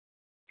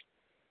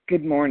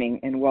Good morning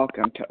and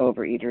welcome to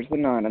Overeaters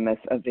Anonymous,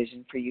 a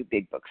Vision for You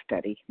Big Book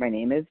study. My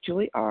name is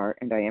Julie R.,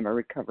 and I am a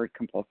recovered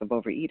compulsive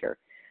overeater.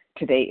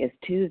 Today is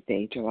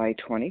Tuesday, July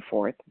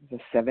 24th, the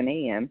 7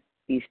 a.m.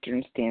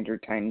 Eastern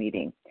Standard Time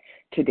meeting.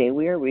 Today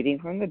we are reading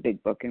from the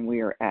Big Book, and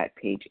we are at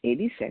page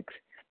 86,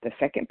 the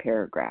second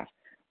paragraph.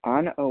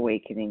 On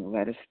awakening,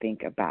 let us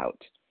think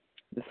about.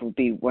 This will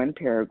be one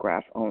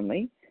paragraph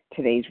only.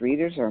 Today's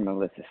readers are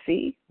Melissa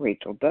C.,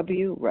 Rachel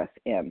W., Russ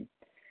M.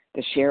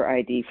 The share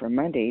ID for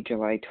Monday,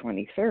 July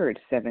 23rd,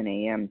 7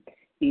 a.m.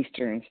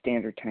 Eastern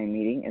Standard Time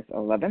meeting is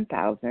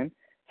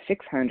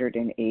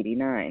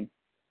 11,689.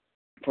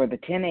 For the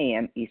 10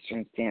 a.m.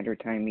 Eastern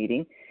Standard Time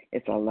meeting,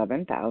 it's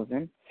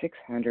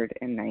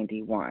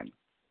 11,691.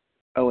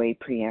 OA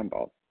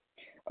Preamble.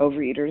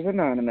 Overeaters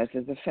Anonymous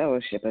is a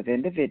fellowship of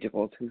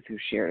individuals who, through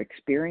shared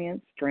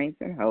experience, strength,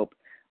 and hope,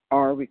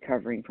 are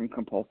recovering from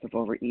compulsive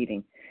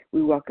overeating.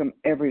 We welcome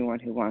everyone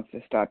who wants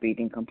to stop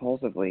eating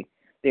compulsively.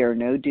 There are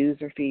no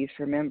dues or fees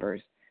for members.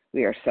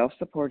 We are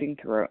self-supporting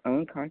through our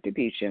own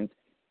contributions,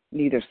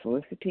 neither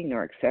soliciting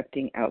nor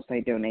accepting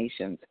outside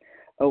donations.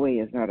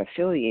 OA is not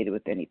affiliated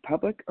with any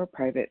public or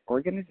private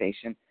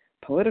organization,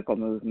 political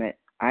movement,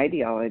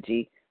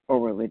 ideology, or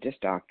religious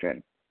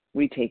doctrine.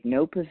 We take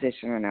no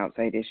position on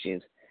outside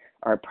issues.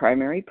 Our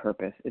primary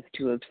purpose is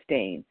to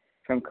abstain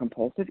from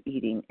compulsive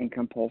eating and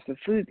compulsive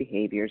food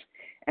behaviors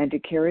and to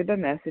carry the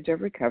message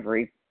of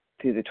recovery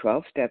through the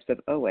 12 steps of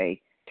OA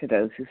to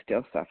those who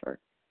still suffer.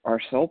 Our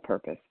sole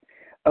purpose.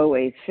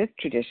 OA's fifth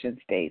tradition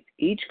states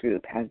each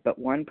group has but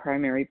one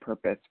primary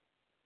purpose,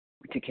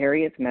 to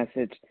carry its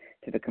message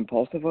to the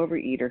compulsive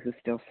overeater who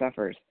still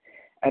suffers.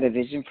 At a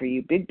Vision for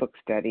You Big Book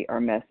study, our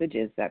message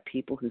is that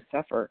people who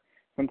suffer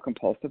from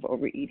compulsive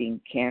overeating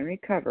can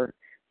recover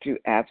through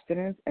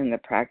abstinence and the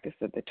practice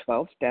of the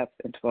 12 steps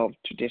and 12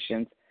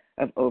 traditions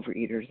of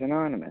Overeaters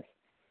Anonymous.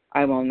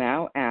 I will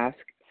now ask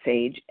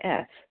Sage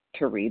S.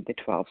 to read the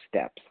 12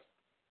 steps.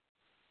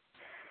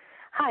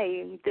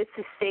 Hi, this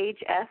is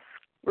Sage S.,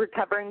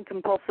 recovering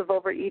compulsive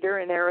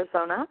overeater in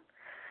Arizona.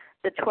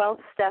 The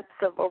 12 steps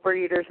of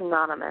Overeaters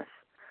Anonymous.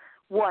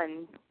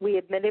 1. We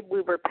admitted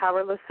we were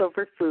powerless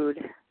over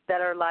food,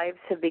 that our lives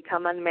have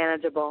become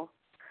unmanageable.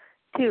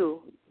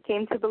 2.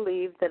 Came to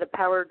believe that a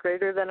power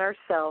greater than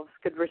ourselves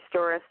could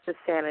restore us to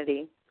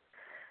sanity.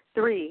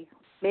 3.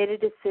 Made a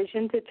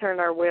decision to turn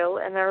our will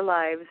and our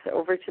lives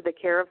over to the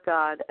care of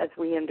God as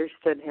we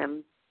understood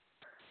Him.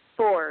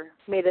 4.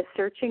 Made a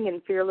searching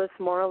and fearless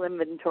moral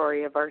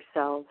inventory of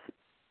ourselves.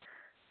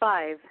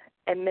 5.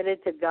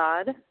 Admitted to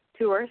God,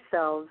 to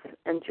ourselves,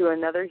 and to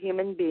another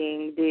human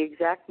being the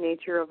exact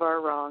nature of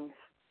our wrongs.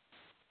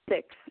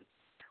 6.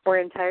 We're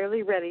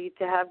entirely ready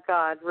to have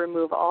God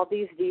remove all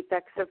these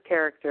defects of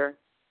character.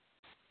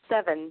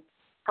 7.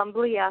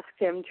 Humbly asked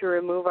Him to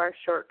remove our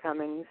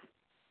shortcomings.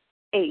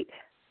 8.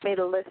 Made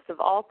a list of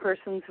all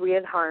persons we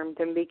had harmed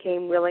and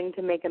became willing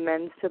to make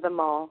amends to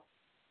them all.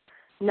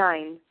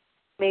 9.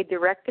 Made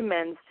direct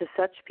amends to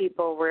such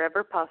people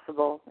wherever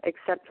possible,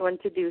 except when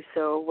to do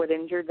so would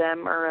injure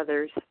them or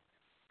others.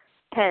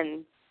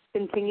 10.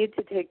 Continued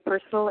to take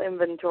personal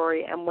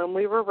inventory and when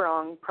we were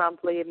wrong,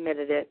 promptly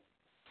admitted it.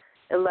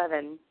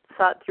 11.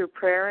 Sought through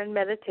prayer and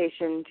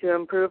meditation to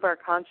improve our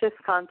conscious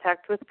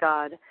contact with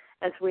God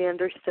as we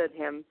understood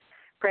Him,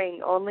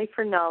 praying only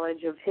for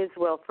knowledge of His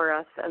will for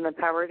us and the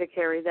power to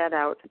carry that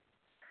out.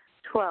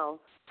 12.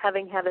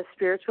 Having had a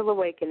spiritual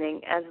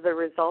awakening as the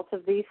result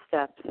of these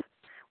steps,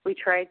 we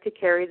tried to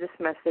carry this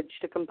message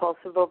to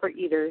compulsive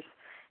overeaters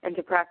and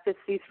to practice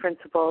these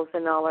principles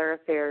in all our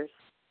affairs.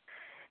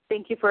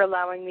 Thank you for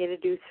allowing me to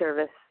do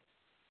service.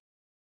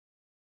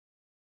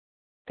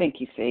 Thank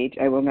you, Sage.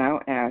 I will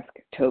now ask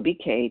Toby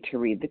K. to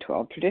read the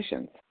 12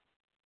 traditions.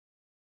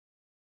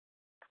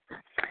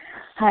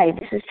 Hi,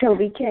 this is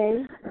Toby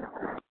K.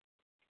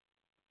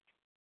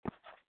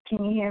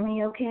 Can you hear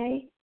me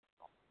okay?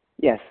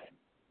 Yes.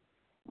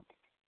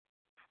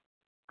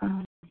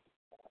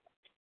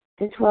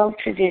 The 12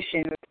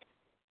 traditions.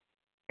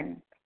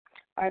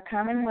 Our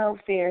common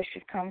welfare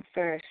should come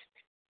first.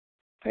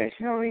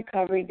 Personal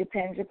recovery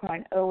depends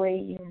upon OA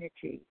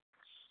unity.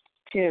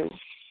 2.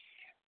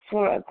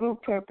 For a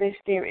group purpose,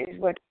 there is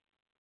but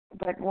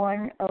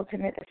one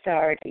ultimate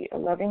authority, a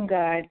loving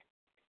God,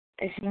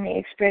 as He may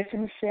express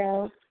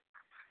Himself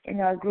in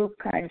our group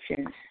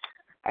conscience.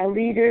 Our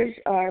leaders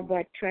are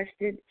but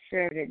trusted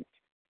servants.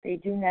 They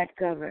do not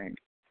govern.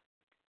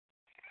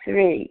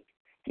 3.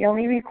 The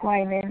only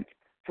requirement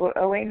for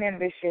OA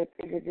membership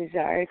is a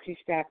desire to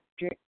stop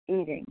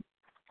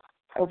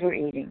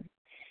overeating.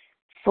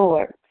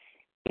 4.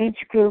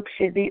 Each group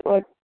should be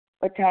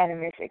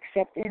autonomous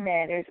except in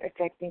matters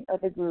affecting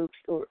other groups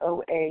or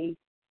OA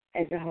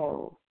as a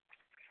whole.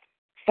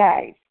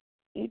 5.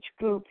 Each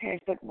group has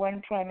but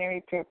one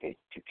primary purpose,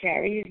 to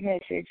carry His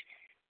message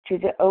to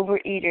the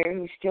overeater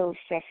who still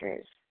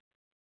suffers.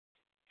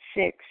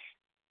 6.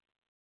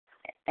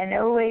 An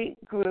OA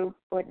group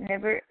would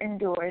never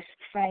endorse,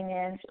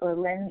 finance, or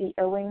lend the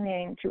OA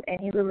name to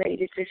any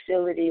related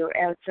facility or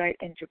outside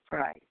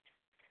enterprise,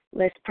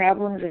 lest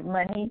problems of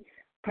money,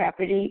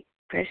 property,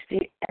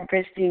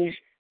 prestige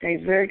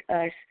divert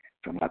us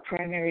from our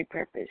primary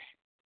purpose.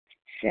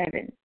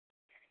 7.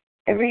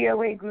 Every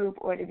OA group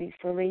ought to be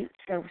fully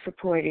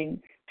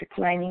self-supporting,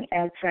 declining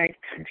outside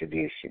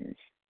contributions.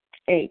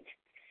 8.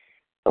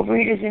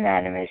 Overeaters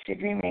Anonymous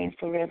should remain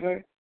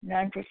forever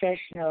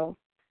non-professional,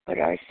 but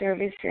our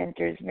service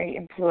centers may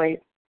employ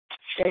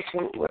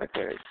special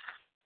workers.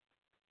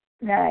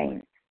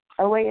 9.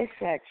 OA as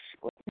such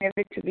will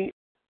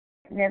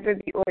never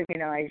be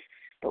organized,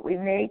 but we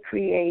may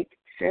create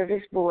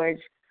service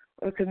boards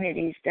or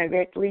committees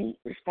directly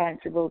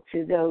responsible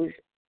to those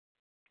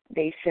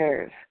they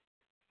serve.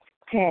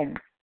 10.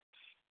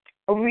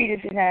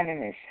 Overeaters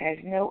Anonymous has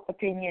no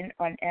opinion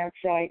on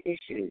outside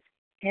issues,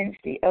 hence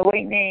the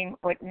OA name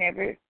ought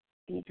never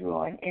be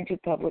drawn into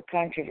public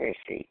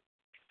controversy.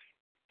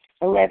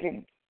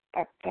 11.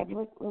 Our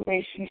public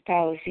relations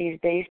policy is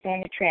based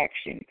on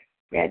attraction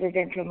rather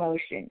than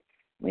promotion.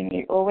 We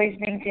need always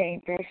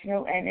maintain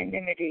personal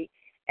anonymity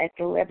at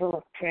the level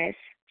of press,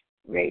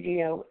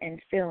 radio, and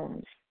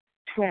films.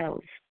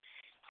 12.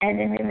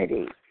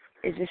 Anonymity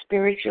is the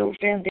spiritual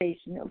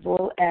foundation of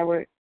all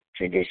our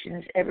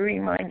traditions, ever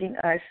reminding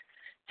us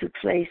to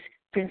place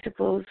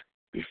principles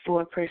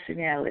before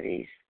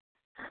personalities.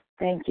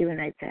 Thank you,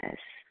 and I pass.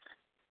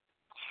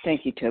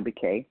 Thank you, Toby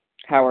K.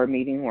 How our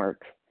meeting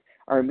works.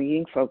 Our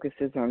meeting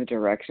focuses on the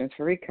directions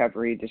for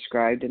recovery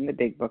described in the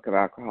Big Book of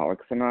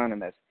Alcoholics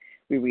Anonymous.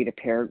 We read a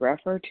paragraph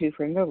or two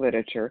from the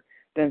literature,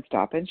 then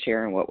stop and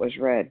share on what was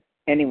read.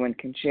 Anyone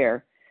can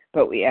share,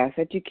 but we ask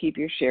that you keep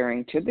your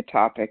sharing to the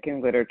topic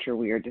and literature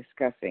we are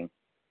discussing,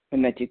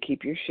 and that you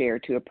keep your share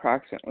to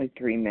approximately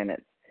 3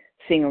 minutes.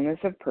 Singleness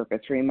of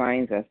purpose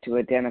reminds us to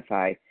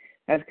identify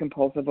as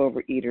compulsive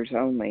overeaters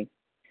only.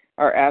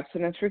 Our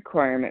abstinence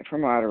requirement for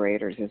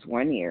moderators is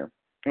 1 year,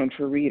 and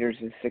for readers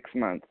is 6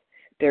 months.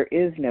 There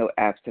is no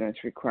abstinence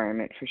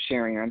requirement for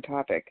sharing on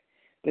topic.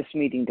 This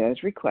meeting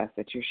does request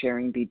that your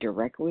sharing be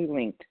directly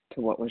linked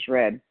to what was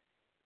read.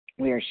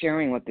 We are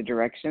sharing what the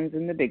directions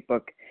in the Big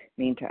Book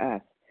mean to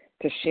us.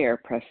 To share,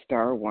 press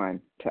star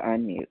 1 to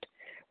unmute.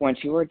 Once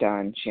you are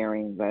done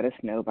sharing, let us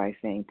know by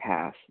saying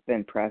pass,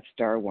 then press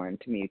star 1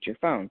 to mute your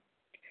phone.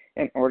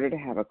 In order to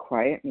have a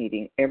quiet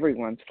meeting,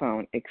 everyone's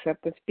phone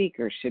except the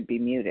speaker should be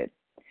muted.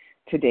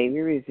 Today we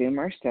resume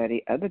our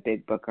study of the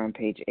Big Book on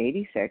page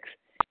 86,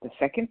 the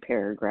second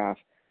paragraph,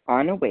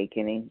 on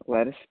awakening,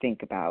 let us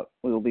think about.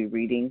 We will be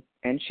reading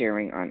and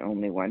sharing on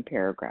only one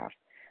paragraph.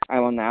 I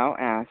will now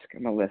ask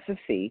Melissa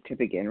C. to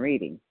begin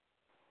reading.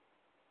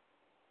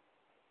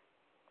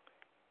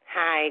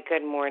 Hi,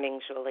 good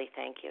morning, Julie.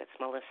 Thank you. It's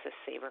Melissa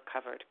C.,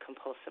 recovered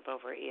compulsive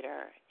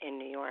overeater in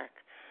New York.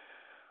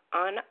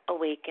 On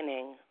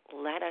awakening,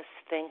 let us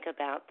think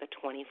about the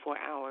 24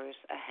 hours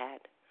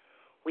ahead.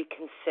 We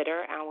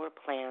consider our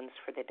plans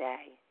for the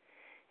day.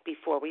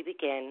 Before we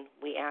begin,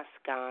 we ask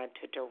God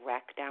to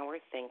direct our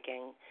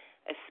thinking,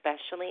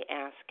 especially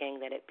asking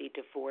that it be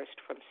divorced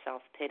from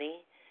self-pity,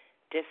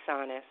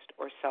 dishonest,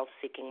 or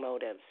self-seeking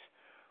motives.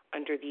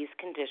 Under these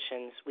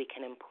conditions, we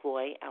can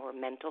employ our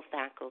mental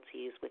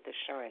faculties with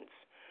assurance,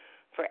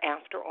 for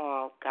after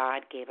all,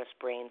 God gave us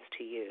brains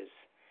to use.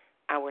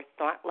 Our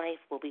thought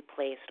life will be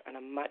placed on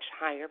a much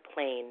higher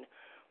plane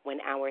when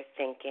our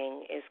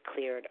thinking is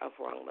cleared of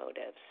wrong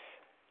motives.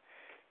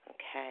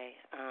 Okay,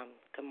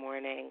 good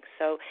morning.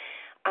 So,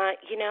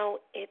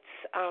 it's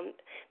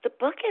the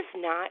book is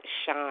not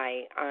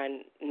shy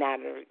on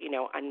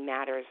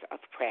matters of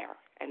prayer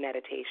and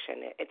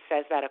meditation. It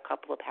says that a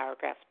couple of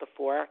paragraphs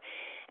before,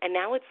 and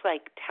now it's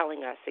like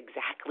telling us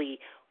exactly,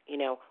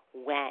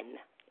 when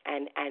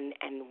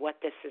and what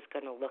this is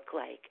going to look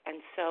like.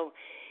 And so,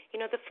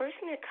 the first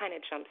thing that kind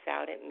of jumps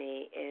out at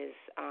me is,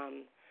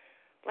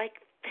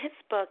 this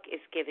book is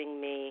giving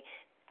me,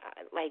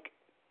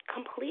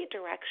 complete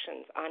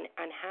directions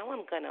on how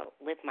I'm going to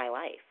live my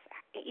life,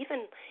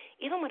 even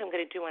what I'm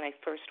going to do when I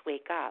first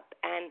wake up.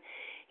 And,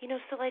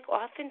 so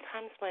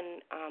oftentimes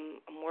when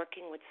I'm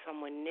working with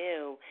someone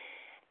new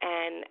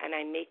and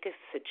I make a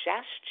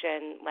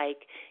suggestion,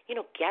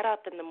 get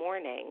up in the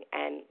morning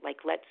and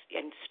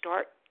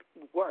start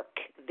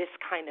work, this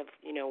kind of,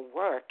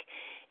 work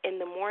in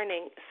the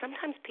morning,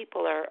 sometimes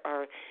people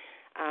are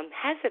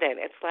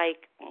hesitant. It's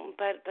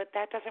but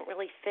that doesn't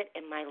really fit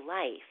in my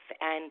life.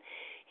 And,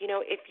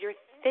 if you're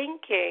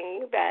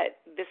thinking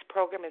that this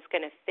program is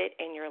going to fit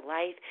in your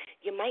life,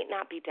 you might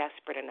not be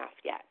desperate enough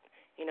yet.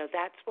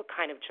 That's what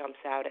kind of jumps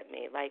out at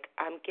me.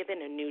 I'm given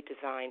a new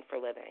design for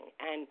living.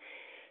 And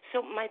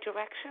so my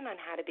direction on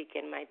how to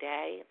begin my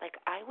day,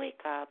 I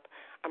wake up,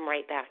 I'm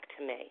right back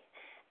to me.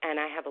 And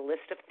I have a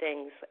list of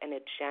things, an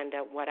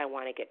agenda, what I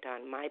want to get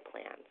done, my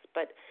plans.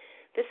 But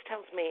this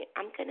tells me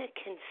I'm going to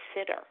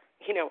consider,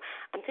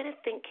 I'm going to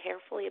think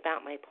carefully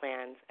about my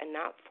plans and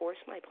not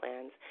force my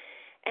plans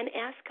and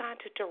ask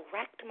God to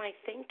direct my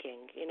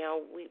thinking.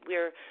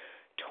 We're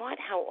taught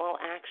how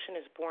all action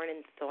is born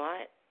in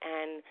thought,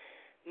 and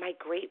my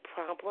great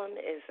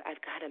problem is I've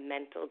got a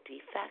mental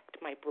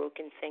defect, my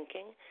broken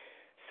thinking.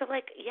 So,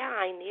 I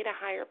need a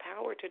higher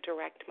power to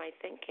direct my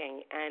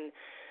thinking. And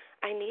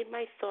I need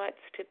my thoughts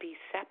to be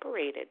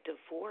separated,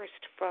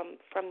 divorced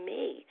from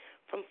me,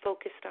 from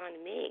focused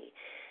on me.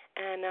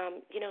 And,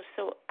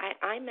 so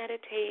I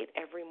meditate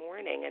every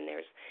morning, and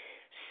there's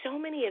so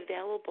many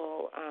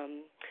available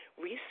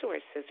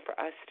resources for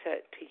us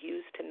to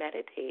use to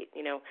meditate.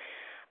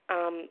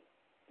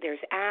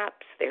 There's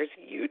apps, there's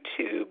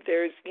YouTube,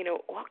 there's,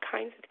 all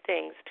kinds of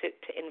things to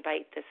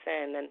invite this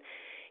in. And,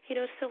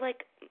 so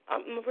like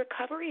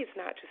recovery is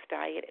not just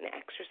diet and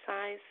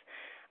exercise.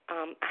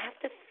 I have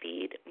to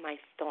feed my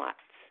thoughts,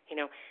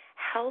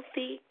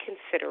 healthy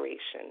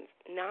considerations,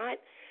 not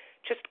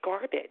just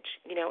garbage,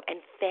 and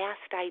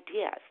fast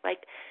ideas.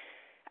 Like,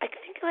 I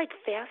think like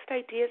fast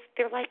ideas,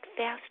 they're like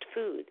fast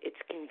food.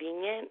 It's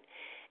convenient,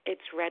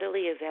 it's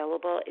readily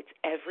available, it's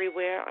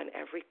everywhere on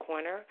every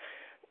corner,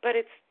 but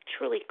it's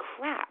truly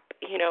crap.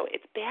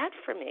 It's bad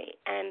for me.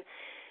 And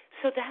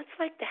so that's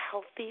like the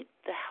healthy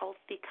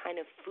kind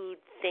of food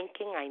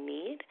thinking I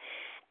need.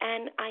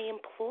 And I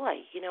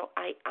employ,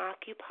 I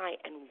occupy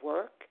and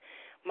work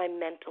my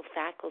mental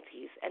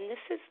faculties. And this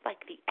is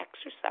like the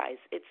exercise.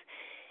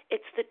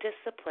 It's the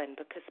discipline,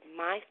 because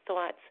my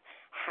thoughts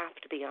have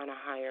to be on a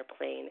higher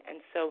plane.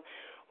 And so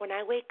when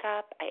I wake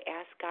up, I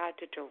ask God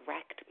to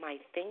direct my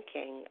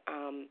thinking,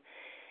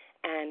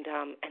 and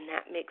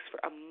that makes for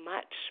a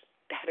much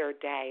better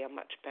day, a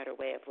much better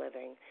way of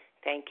living.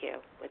 Thank you.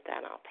 With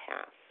that, I'll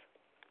pass.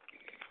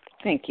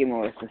 Thank you,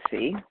 Melissa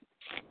C.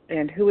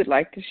 And who would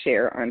like to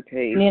share on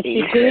page Nancy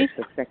 86,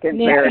 the second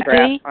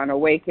paragraph on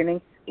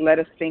awakening? Let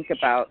us think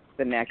about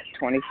the next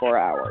 24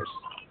 hours.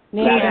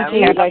 Nancy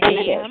G. I'd like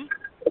to share.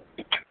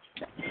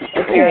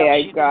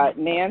 Okay, I've got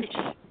Nancy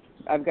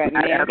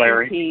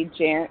P,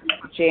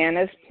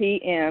 Janice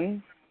P.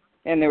 M,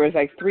 and there was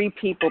like 3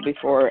 people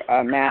before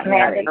Matt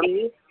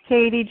Mary.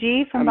 Katie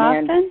G. from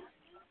Boston.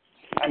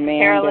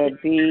 Amanda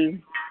B.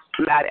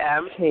 Matt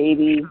M.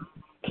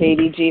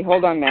 Katie G.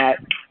 Hold on, Matt.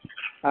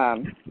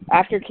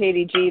 After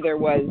Katie G, there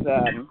was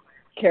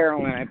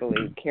Carolyn, I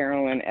believe.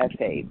 Carolyn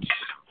S.H.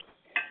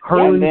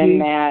 And then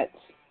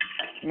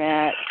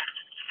Matt,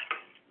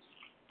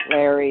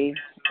 Larry,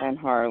 and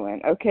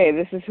Harlan. Okay,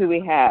 this is who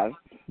we have.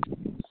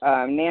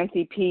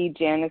 Nancy P.,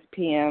 Janice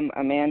P.M.,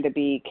 Amanda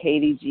B.,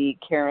 Katie G.,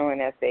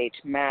 Carolyn S.H.,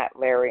 Matt,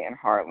 Larry, and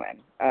Harlan.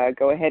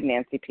 Go ahead,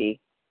 Nancy P.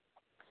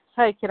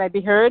 Hi, can I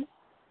be heard?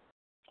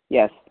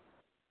 Yes.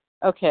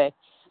 Okay.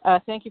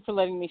 Thank you for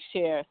letting me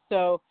share.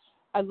 So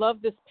I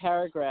love this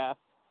paragraph.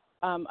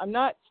 I'm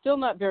still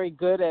not very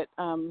good at,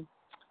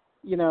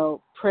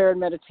 prayer and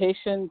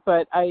meditation,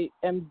 but I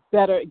am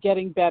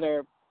getting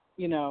better,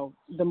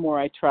 the more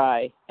I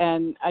try.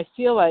 And I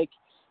feel like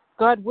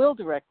God will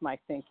direct my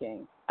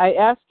thinking. I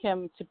ask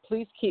him to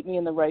please keep me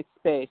in the right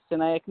space.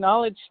 And I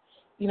acknowledge,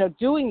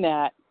 doing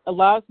that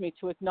allows me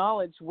to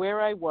acknowledge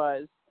where I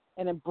was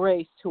and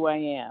embrace who I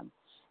am.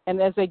 And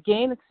as I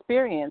gain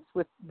experience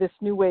with this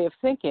new way of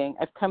thinking,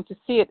 I've come to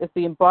see it as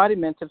the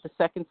embodiment of the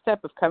second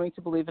step of coming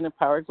to believe in a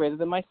power greater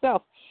than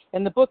myself.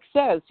 And the book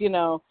says,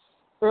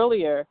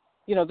 earlier,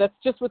 that's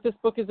just what this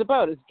book is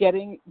about, is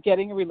getting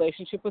a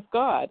relationship with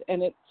God.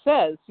 And it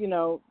says,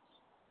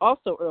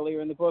 also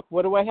earlier in the book,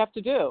 what do I have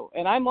to do?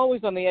 And I'm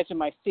always on the edge of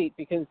my seat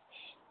because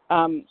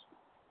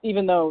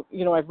even though,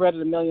 I've read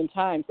it a million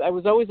times, I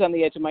was always on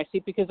the edge of my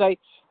seat because I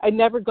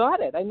never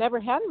got it. I never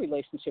had a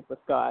relationship with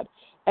God.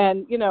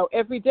 And,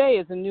 every day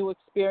is a new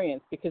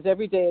experience because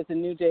every day is a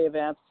new day of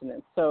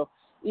abstinence. So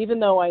even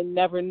though I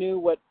never knew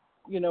what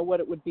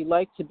it would be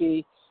like to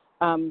be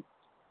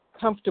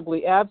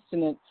comfortably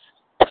abstinent,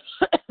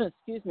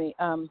 excuse me,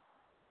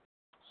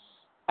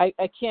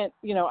 I can't,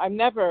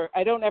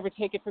 I don't ever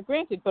take it for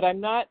granted, but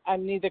I'm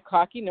neither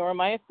cocky nor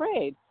am I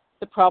afraid.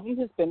 The problem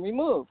has been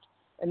removed.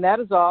 And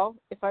that is all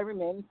if I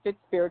remain in fit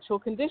spiritual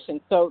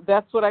condition. So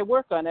that's what I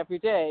work on every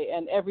day.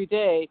 And every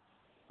day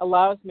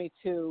allows me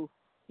to,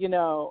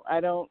 I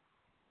don't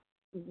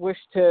wish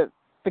to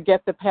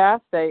forget the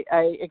past.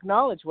 I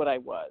acknowledge what I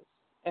was.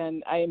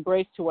 And I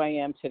embrace who I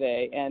am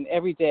today. And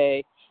every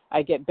day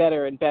I get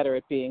better and better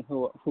at being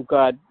who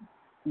God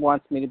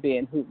wants me to be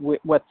and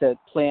what the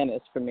plan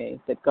is for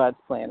me, that God's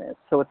plan is.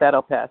 So with that,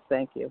 I'll pass.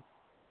 Thank you.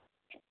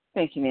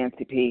 Thank you,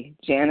 Nancy P.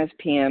 Janice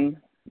P.M.,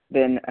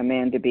 then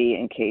Amanda B.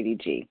 and Katie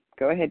G.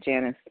 Go ahead,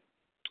 Janice.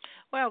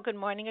 Well, good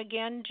morning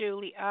again,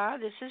 Julie R.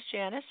 This is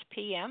Janice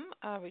P.M.,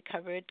 a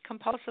recovered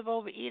compulsive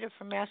overeater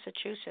from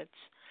Massachusetts.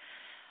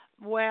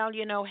 Well,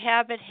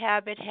 habit.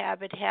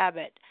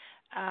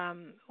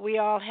 We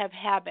all have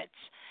habits.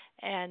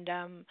 And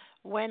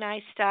when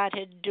I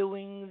started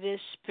doing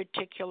this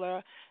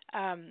particular,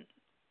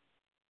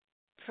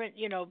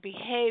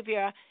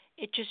 behavior,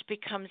 it just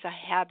becomes a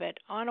habit.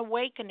 On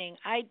awakening,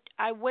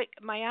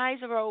 my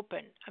eyes are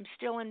open. I'm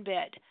still in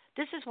bed.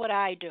 This is what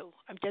I do.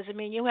 It doesn't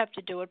mean you have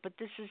to do it, but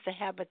this is the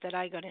habit that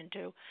I got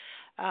into.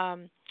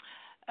 My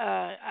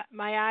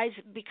eyes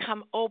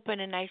become open,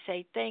 and I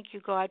say, thank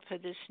you, God, for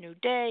this new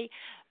day.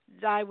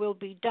 Thy will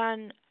be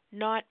done,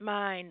 not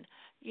mine.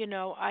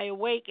 I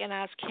awake and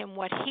ask him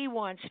what he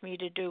wants me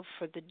to do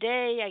for the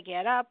day. I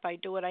get up, I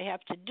do what I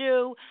have to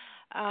do.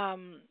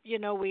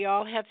 We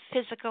all have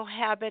physical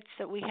habits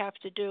that we have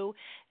to do,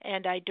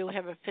 and I do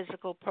have a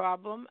physical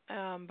problem,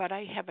 but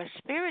I have a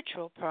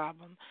spiritual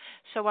problem.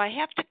 So I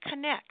have to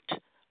connect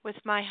with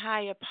my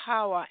higher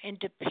power and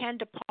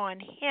depend upon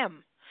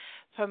him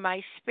for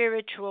my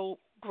spiritual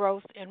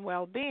growth and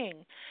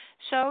well-being.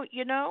 So,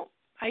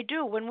 I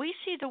do. When we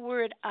see the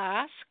word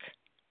ask,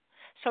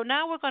 so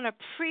now we're going to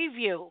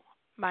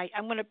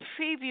I'm going to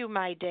preview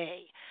my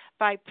day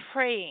by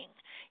praying.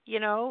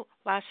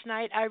 Last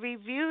night I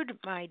reviewed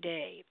my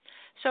day.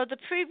 So the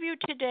preview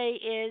today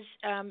is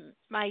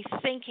my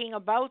thinking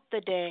about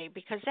the day,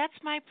 because that's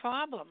my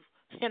problem.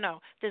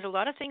 There's a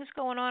lot of things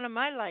going on in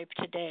my life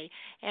today,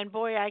 and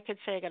boy, I could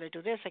say I got to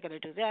do this, I got to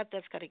do that,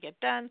 that's got to get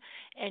done,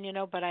 and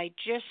but I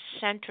just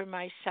center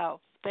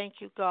myself. Thank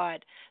you,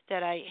 God,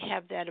 that I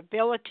have that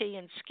ability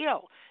and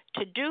skill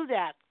to do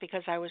that,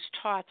 because I was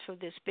taught through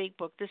this big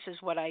book. This is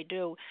what I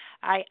do.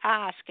 I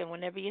ask, and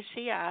whenever you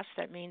see ask,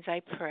 that means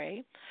I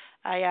pray.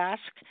 I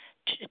ask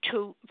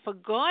for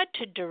God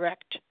to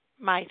direct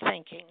my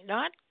thinking,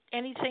 not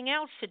anything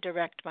else to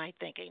direct my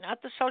thinking,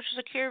 not the Social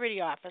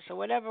Security office or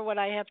whatever what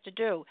I have to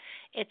do.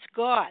 It's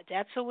God.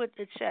 That's what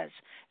it says.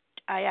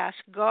 I ask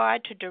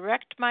God to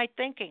direct my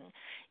thinking,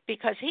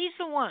 because he's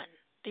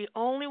the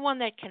only one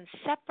that can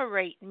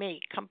separate me,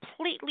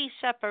 completely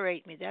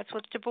separate me. That's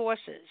what divorce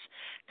is.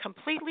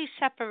 Completely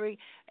separate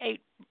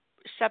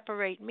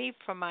me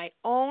from my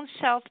own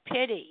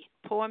self-pity,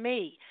 poor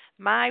me,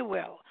 my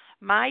will,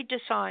 my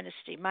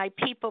dishonesty, my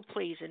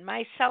people-pleasing,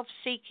 my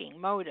self-seeking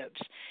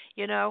motives,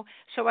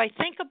 So I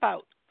think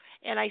about,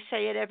 and I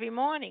say it every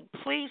morning,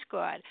 please,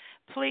 God,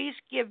 please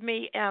give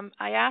me,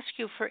 I ask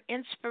you for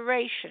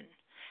inspiration,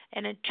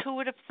 an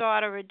intuitive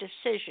thought or a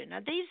decision. Now,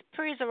 these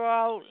prayers are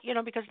all,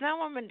 because now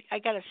I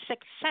got a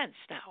sixth sense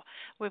now.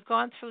 We've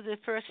gone through the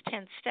first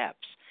 10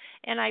 steps.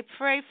 And I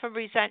pray for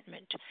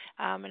resentment,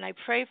 and I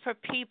pray for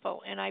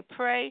people, and I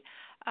pray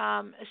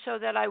so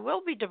that I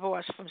will be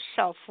divorced from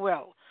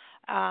self-will,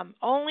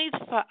 only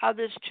for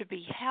others to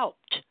be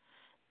helped,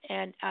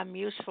 and I'm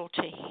useful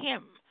to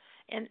him.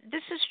 And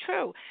this is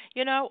true.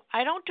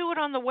 I don't do it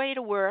on the way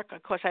to work.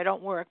 Of course, I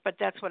don't work, but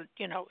that's what,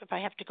 if I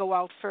have to go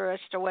out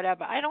first or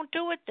whatever, I don't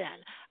do it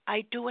then.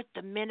 I do it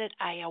the minute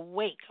I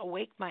awake.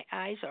 My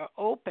eyes are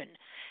open.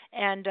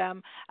 And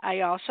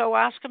I also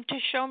ask him to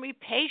show me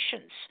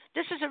patience.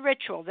 This is a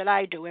ritual that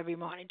I do every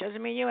morning.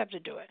 Doesn't mean you have to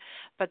do it.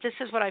 But this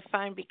is what I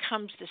find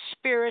becomes the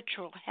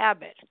spiritual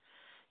habit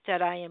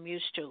that I am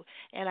used to,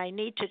 and I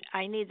need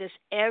this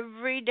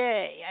every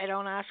day. I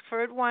don't ask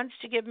for it once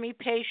to give me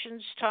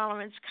patience,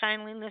 tolerance,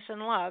 kindliness,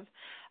 and love.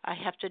 I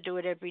have to do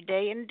it every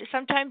day, and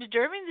sometimes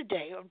during the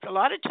day, a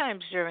lot of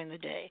times during the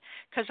day,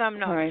 because I'm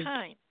not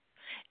kind.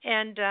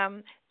 And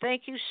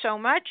thank you so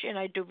much, and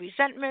I do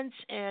resentments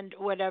and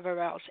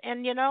whatever else.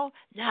 And, now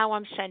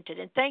I'm centered,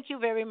 and thank you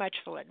very much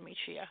for letting me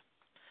share.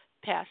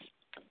 Pass.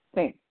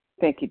 Thank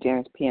you,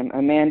 Janice PM.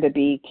 Amanda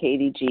B.,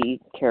 Katie G.,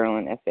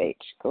 Carolyn S.H.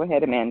 Go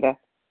ahead, Amanda.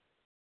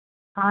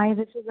 Hi,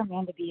 this is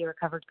Amanda B., a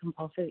recovered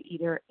compulsive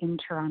eater in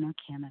Toronto,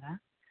 Canada.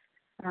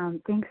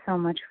 Thanks so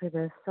much for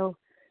this. So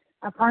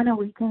upon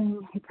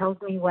awakening, it tells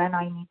me when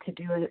I need to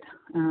do it.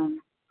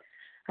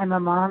 I'm a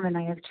mom and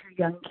I have 2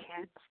 young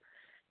kids,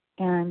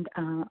 and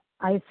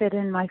I fit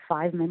in my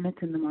 5 minutes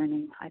in the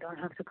morning. I don't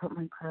have to put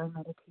my prayer and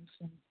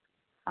meditation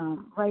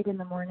right in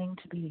the morning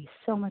to be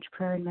so much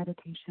prayer and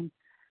meditation,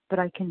 but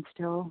I can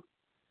still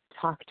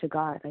talk to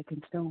God. I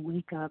can still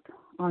wake up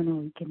on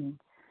awakening.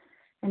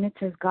 And it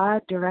says,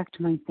 God, direct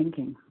my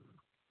thinking.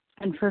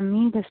 And for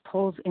me, this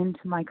pulls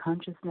into my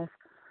consciousness,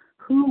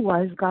 who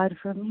was God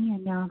for me,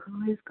 and now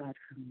who is God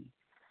for me?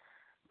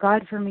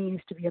 God for me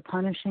used to be a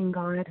punishing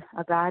God,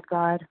 a bad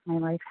God. My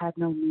life had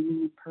no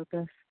meaning and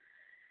purpose.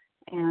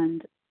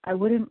 And I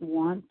wouldn't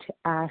want to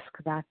ask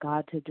that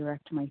God to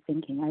direct my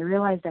thinking. I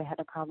realized I had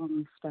a problem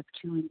with step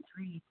 2 and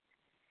 3.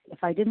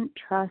 If I didn't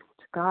trust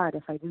God,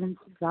 if I didn't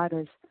see God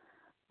as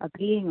a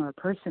being or a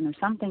person or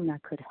something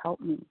that could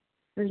help me,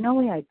 there's no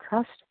way I'd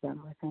trust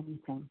them with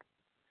anything.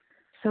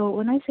 So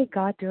when I say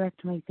God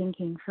direct my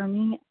thinking, for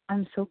me,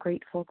 I'm so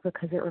grateful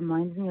because it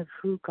reminds me of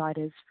who God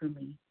is for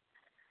me.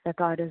 That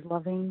God is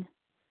loving,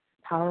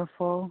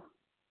 powerful,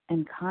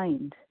 and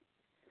kind.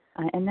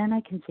 And then I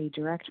can say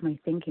direct my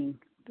thinking.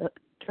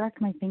 Direct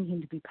my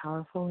thinking to be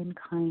powerful and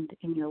kind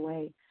in your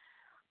way.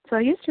 So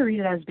I used to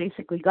read it as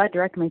basically, God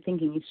direct my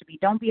thinking used to be,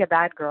 don't be a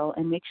bad girl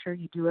and make sure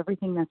you do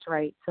everything that's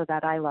right so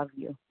that I love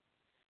you.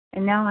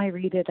 And now I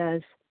read it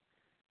as,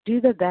 do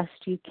the best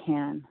you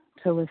can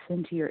to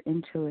listen to your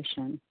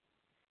intuition,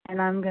 and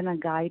I'm going to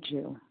guide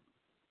you.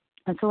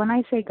 And so when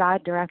I say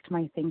God direct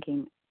my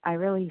thinking, I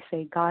really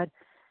say God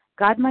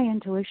my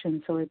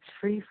intuition so it's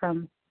free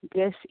from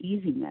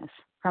dis-easiness,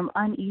 from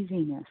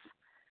uneasiness,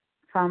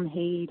 from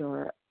hate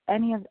or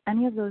any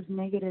of those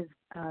negative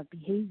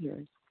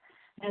behaviors.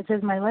 And it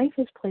says my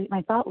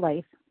thought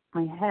life,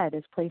 my head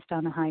is placed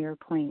on a higher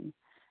plane,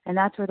 and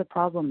that's where the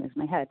problem is.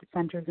 My head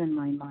centers in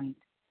my mind.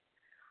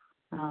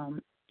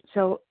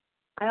 So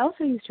I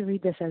also used to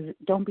read this as,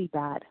 don't be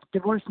bad.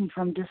 Divorce me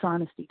from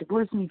dishonesty.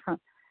 Divorce me from...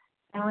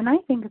 And when I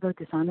think about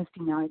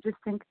dishonesty now, I just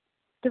think,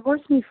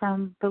 divorce me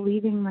from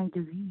believing my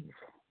disease,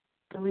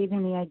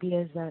 believing the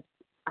ideas that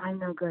I'm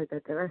no good,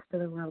 that the rest of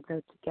the world's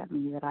out to get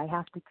me, that I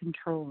have to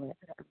control it,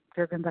 that I'm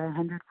driven by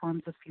 100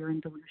 forms of fear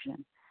and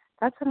delusion.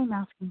 That's what I'm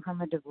asking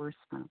from a divorce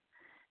now.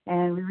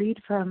 And we read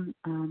from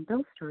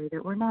Bill's story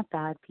that we're not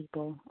bad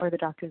people, or the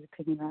doctor's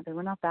opinion rather,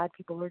 we're not bad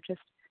people, we're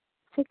just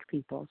sick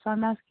people. So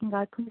I'm asking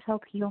God, please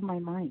help heal my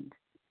mind.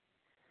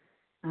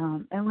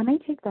 And when I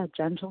take that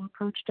gentle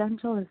approach,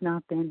 gentle has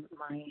not been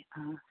my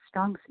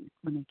strong suit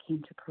when it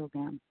came to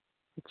program.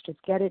 It's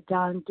just get it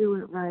done, do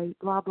it right,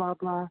 blah, blah,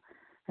 blah.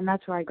 And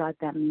that's where I got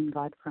that mean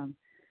God from.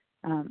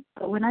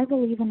 But when I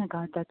believe in a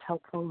God that's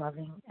helpful,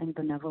 loving, and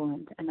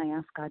benevolent, and I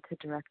ask God to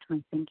direct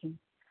my thinking,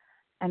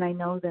 and I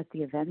know that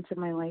the events in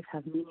my life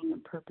have meaning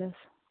and purpose,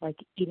 like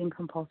eating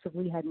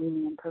compulsively had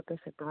meaning and purpose,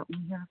 it brought me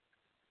here,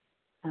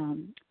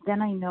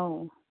 then I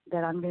know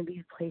that I'm going to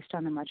be placed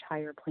on a much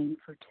higher plane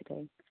for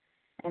today.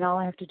 And all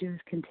I have to do is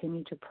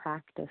continue to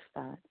practice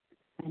that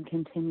and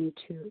continue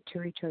to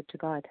reach out to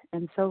God.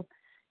 And so,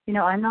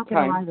 I'm not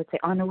going to lie, but say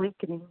on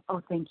awakening.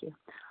 Oh, thank you.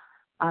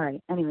 All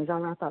right. Anyways,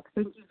 I'll wrap up.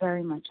 Thank you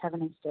very much. Have a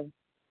nice day.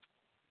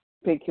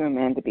 Thank you,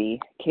 Amanda B.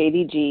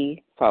 Katie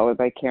G., followed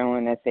by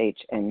Carolyn S.H.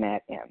 and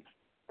Matt M.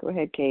 Go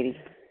ahead, Katie.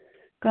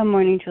 Good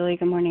morning, Julie.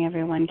 Good morning,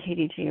 everyone.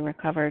 Katie G.,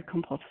 recovered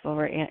compulsive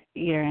overeater,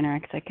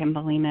 anorexic, and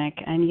bulimic.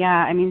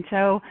 And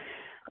so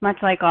much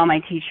like all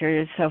my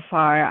teachers so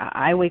far,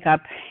 I wake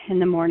up in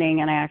the morning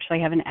and I actually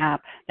have an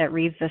app that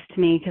reads this to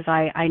me because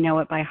I know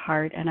it by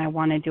heart and I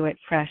want to do it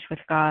fresh with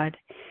God.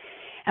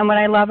 And what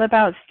I love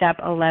about step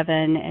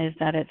 11 is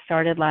that it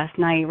started last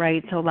night,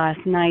 right? So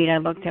last night I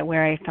looked at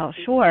where I fell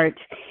short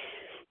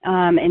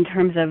in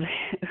terms of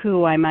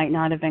who I might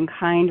not have been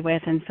kind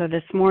with. And so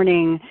this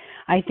morning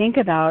I think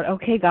about,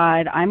 okay,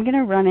 God, I'm going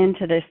to run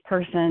into this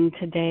person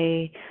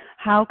today.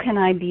 How can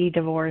I be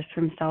divorced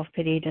from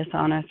self-pity,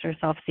 dishonest, or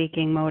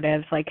self-seeking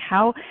motives? Like,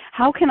 how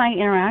can I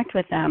interact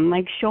with them?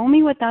 Like, show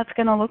me what that's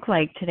going to look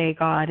like today,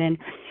 God. And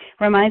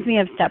reminds me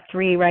of step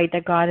 3, right,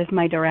 that God is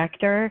my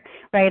director,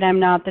 right? I'm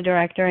not the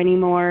director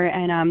anymore.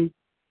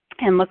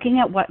 And looking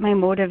at what my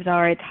motives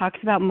are, it talks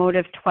about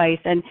motive twice.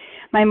 And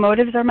my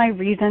motives are my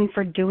reason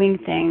for doing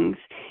things,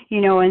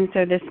 And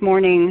so this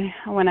morning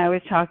when I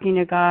was talking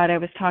to God, I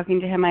was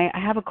talking to him. I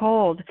have a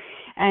cold.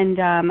 And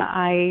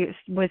I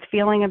was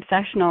feeling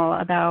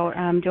obsessional about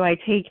do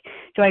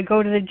I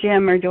go to the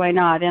gym or do I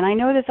not? And I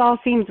know this all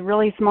seems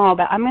really small,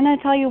 but I'm going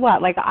to tell you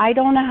what, like I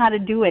don't know how to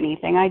do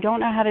anything. I don't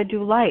know how to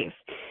do life.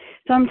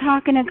 So I'm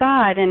talking to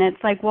God, and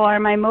it's like, well, are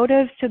my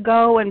motives to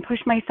go and push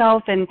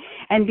myself and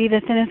be the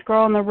thinnest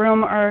girl in the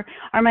room, or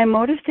are my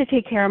motives to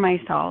take care of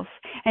myself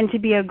and to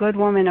be a good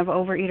woman of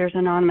Overeaters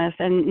Anonymous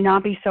and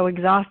not be so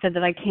exhausted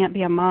that I can't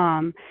be a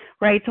mom,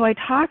 right? So I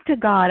talk to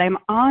God. I'm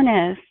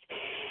honest.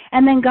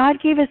 And then God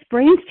gave us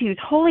brain fuse.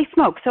 Holy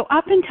smoke. So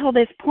up until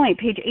this point,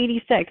 page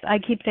 86, I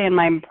keep saying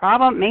main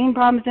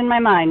problem's in my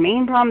mind,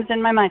 main problem's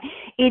in my mind.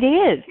 It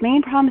is.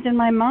 Main problem's in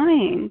my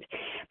mind.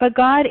 But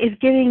God is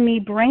giving me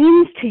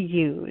brains to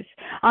use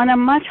on a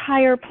much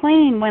higher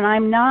plane when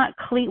I'm not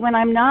when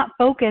I'm not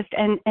focused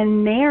and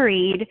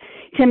married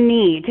to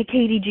me, to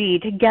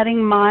KDG, to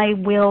getting my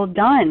will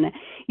done.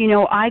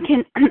 I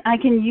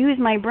can use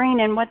my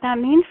brain, and what that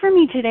means for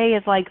me today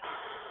is like,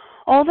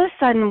 all of a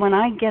sudden, when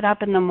I get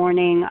up in the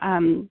morning, I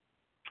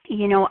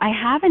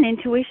have an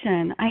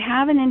intuition. I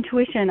have an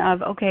intuition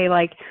of, okay,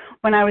 like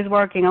when I was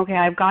working, okay,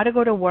 I've got to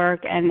go to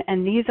work, and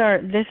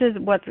this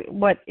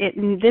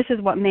is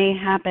what may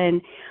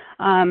happen.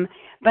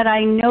 But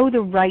I know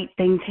the right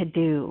thing to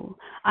do.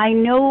 I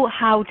know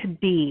how to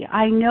be.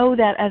 I know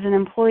that as an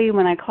employee,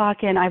 when I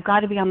clock in, I've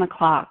got to be on the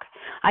clock.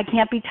 I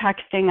can't be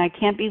texting. I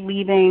can't be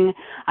leaving.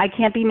 I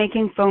can't be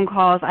making phone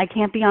calls. I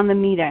can't be on the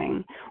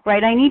meeting,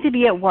 right? I need to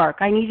be at work.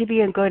 I need to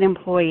be a good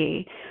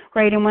employee,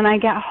 right? And when I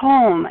get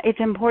home, it's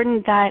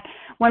important that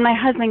when my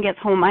husband gets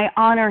home, I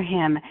honor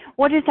him.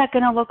 What is that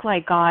going to look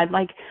like, God?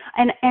 Like,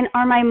 and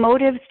are my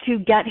motives to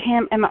get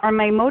him, are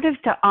my motives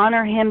to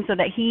honor him so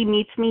that he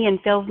meets me and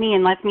fills me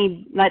and lets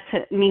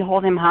me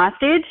hold him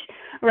hostage,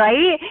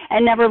 right?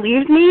 And never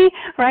leaves me,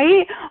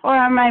 right? Or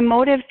are my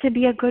motives to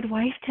be a good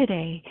wife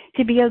today,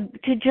 to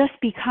just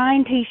be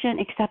kind, patient,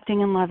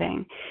 accepting, and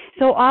loving?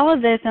 So all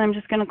of this, and I'm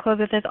just going to close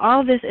with this,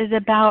 all of this is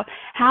about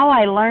how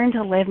I learn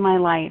to live my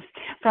life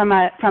from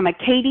a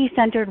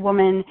Katie-centered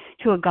woman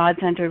to a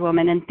God-centered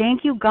woman. And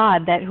thank you,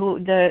 God, that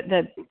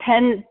the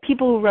 10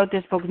 people who wrote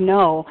this book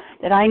know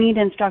that I need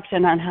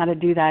instruction on how to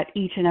do that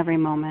each and every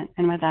moment.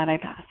 And with that, I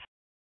pass.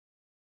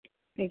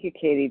 Thank you,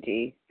 Katie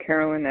G.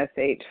 Carolyn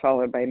S.H.,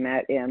 followed by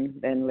Matt M.,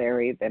 then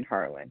Larry, then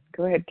Harlan.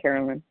 Go ahead,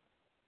 Carolyn.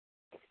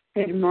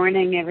 Good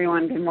morning,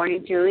 everyone. Good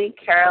morning, Julie.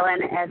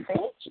 Carolyn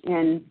S.H.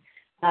 in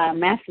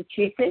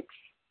Massachusetts.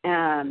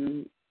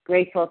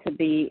 Grateful to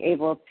be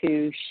able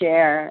to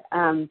share.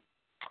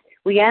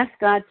 We ask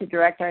God to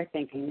direct our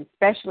thinking,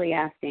 especially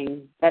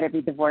asking that it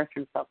be divorced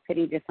from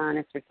self-pity,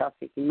 dishonest, or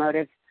self-seeking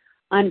motives.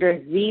 under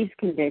these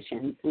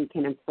conditions, we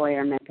can employ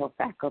our mental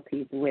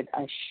faculties with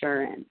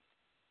assurance.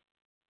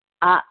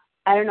 I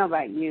don't know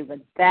about you, but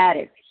that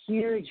is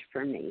huge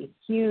for me,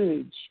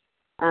 huge,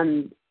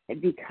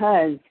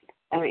 because,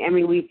 I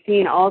mean, we've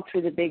seen all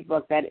through the big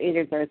book that it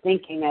is our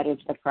thinking that is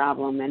the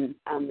problem, and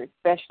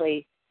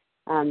especially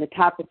the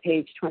top of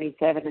page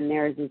 27, and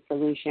there is a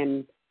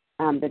solution.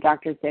 The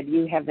doctor said,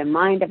 you have the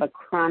mind of a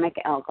chronic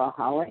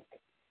alcoholic.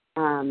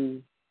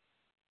 And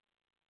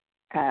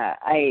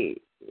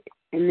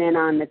then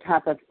on the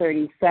top of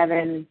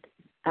 37,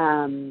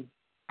 plain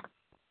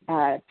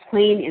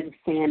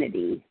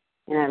insanity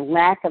and a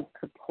lack of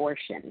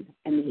proportion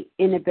and the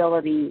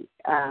inability,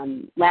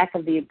 lack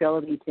of the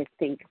ability to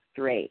think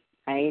straight,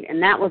 right?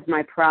 And that was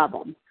my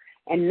problem.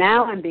 And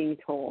now I'm being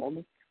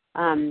told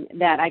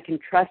that I can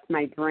trust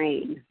my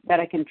brain, that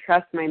I can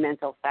trust my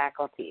mental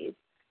faculties.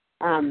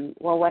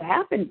 Well, what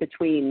happened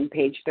between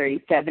page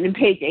 37 and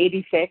page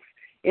 86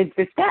 is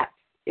the steps,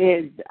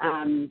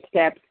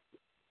 steps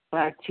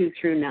 2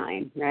 through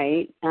 9,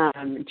 right?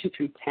 2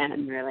 through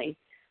 10, really.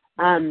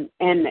 And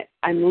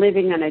I'm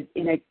living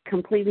in a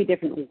completely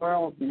different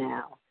world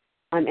now.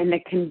 And the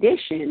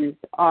conditions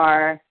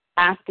are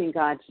asking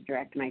God to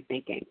direct my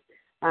thinking.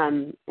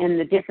 And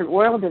the different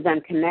world is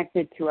I'm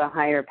connected to a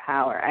higher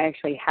power. I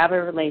actually have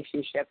a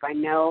relationship. I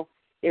know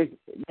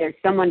there's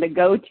someone to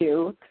go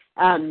to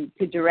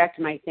direct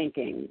my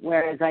thinking,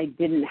 whereas I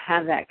didn't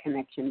have that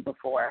connection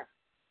before.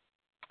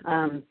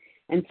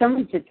 And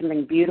someone said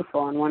something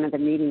beautiful in one of the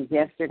meetings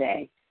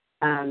yesterday,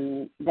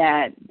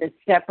 that the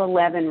step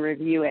 11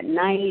 review at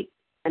night,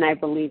 and I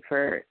believe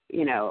for,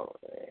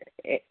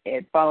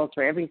 it follows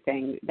for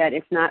everything, that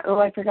it's not, oh,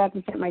 I forgot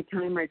to set my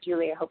timer,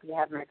 Julie, I hope you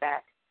have my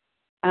back.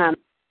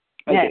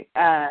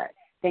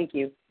 Thank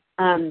you.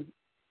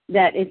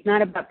 That it's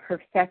not about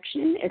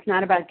perfection. It's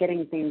not about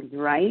getting things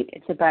right.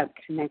 It's about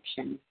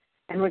connection.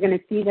 And we're going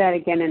to see that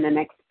again in the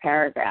next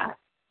paragraph,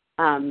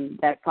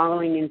 that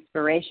following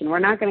inspiration. We're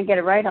not going to get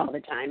it right all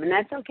the time, and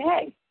that's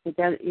okay. It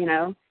does,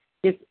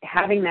 just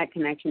having that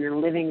connection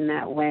and living in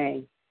that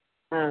way.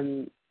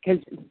 Because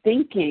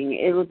thinking,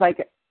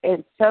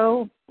 it's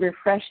so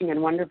refreshing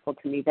and wonderful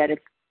to me that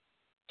it's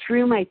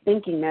through my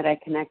thinking that I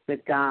connect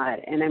with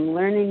God. And I'm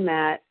learning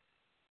that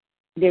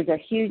there's a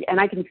huge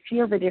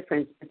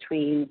difference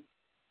between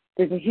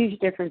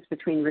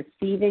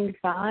receiving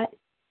thought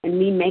and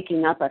me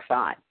making up a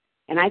thought.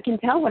 And I can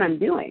tell what I'm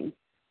doing.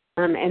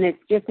 And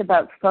it's just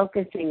about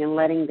focusing and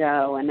letting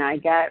go. And I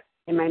got,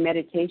 in my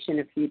meditation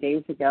a few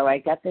days ago, I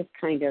got this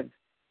kind of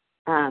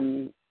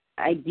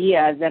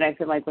idea that I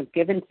feel like was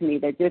given to me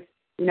that just,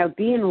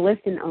 be in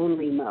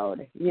listen-only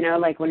mode.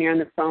 Like when you're on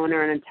the phone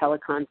or on a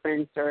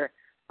teleconference or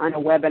on a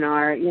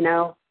webinar,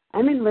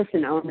 I'm in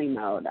listen-only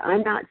mode.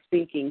 I'm not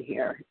speaking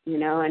here,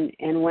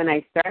 and when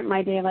I start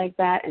my day like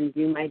that and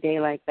do my day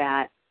like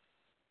that,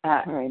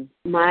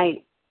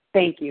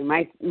 thank you.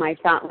 My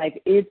thought life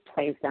is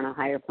placed on a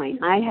higher plane.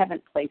 I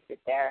haven't placed it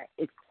there.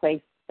 It's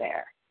placed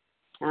there.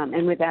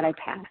 And with that, I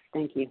pass.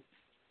 Thank you.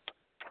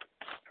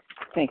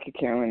 Thank you,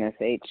 Carolyn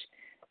S.H.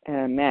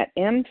 Matt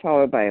M.,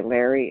 followed by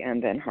Larry,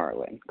 and then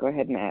Harlan. Go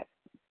ahead, Matt.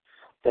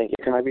 Thank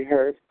you. Can I be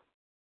heard?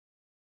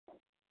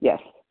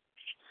 Yes.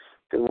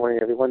 Good morning,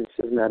 everyone.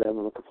 This is Matt M.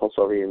 I'm a compulsive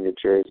overeater in New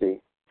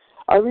Jersey.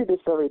 I read this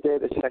every day,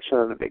 this section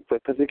of the Big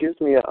Book, because it gives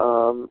me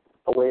a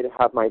way to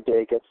have my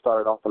day get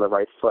started off on the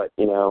right foot,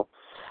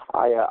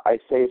 I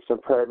say some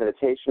prayer and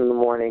meditation in the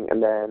morning,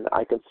 and then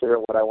I consider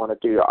what I want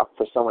to do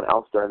for someone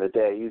else during the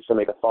day. I usually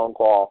make a phone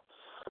call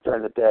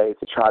during the day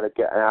to try to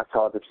get and ask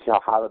how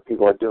other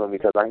people are doing,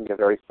 because I can get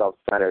very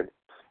self-centered.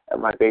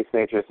 And my base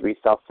nature is to be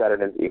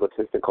self-centered and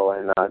egotistical,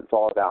 and it's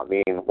all about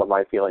me and what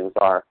my feelings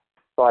are.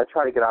 So I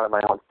try to get out of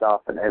my own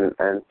stuff and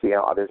see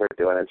how others are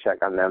doing and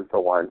check on them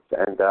for once.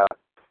 And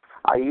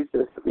I use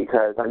this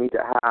because I need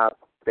to have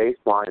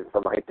baseline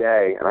for my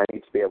day, and I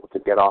need to be able to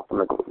get off on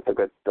the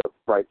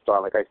right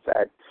start, like I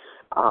said.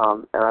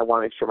 And I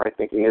want to make sure my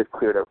thinking is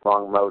cleared of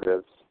wrong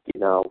motives,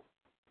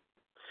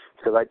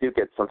 because I do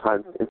get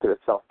sometimes into the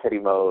self-pity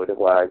mode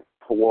where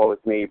woe is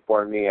me,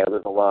 poor me, I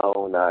live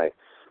alone, I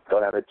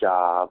don't have a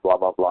job, blah,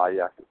 blah, blah,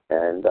 yeah.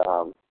 And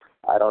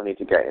I don't need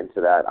to get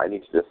into that. I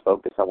need to just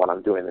focus on what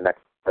I'm doing,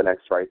 the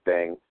next right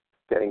thing,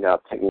 getting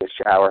up, taking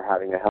a shower,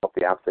 having a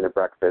healthy afternoon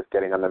breakfast,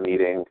 getting on the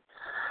meeting,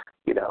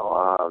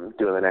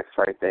 doing the next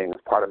right thing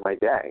is part of my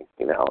day.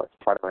 It's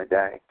part of my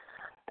day.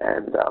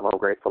 And I'm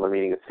grateful the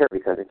meeting is here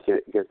because it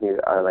gives me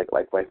like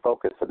my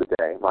focus for the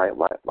day,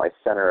 my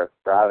center of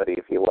gravity,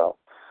 if you will.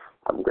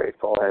 I'm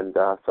grateful, and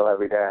so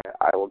every day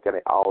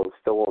I'll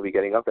still be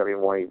getting up every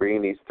morning,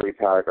 reading these 3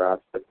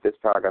 paragraphs, but this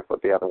paragraph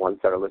with the other ones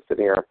that are listed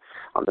here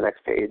on the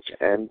next page,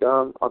 and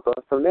I'll go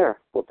from there.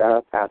 With that,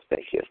 I'll pass.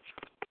 Thank you.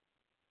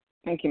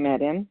 Thank you,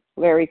 Matt M.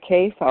 Larry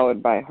K.,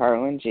 followed by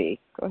Harlan G.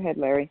 Go ahead,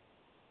 Larry.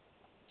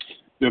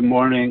 Good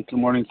morning. Good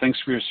morning. Thanks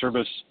for your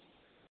service.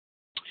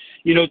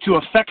 To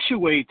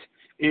effectuate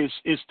is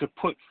to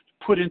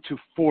put into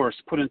force,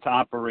 put into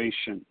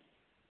operation.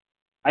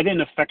 I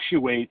didn't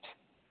effectuate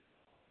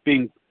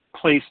being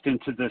placed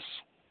into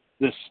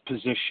this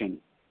position.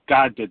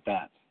 God did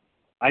that.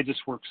 I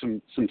just work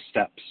some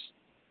steps.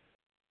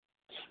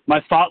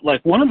 My thought life,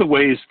 one of the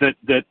ways that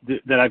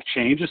I've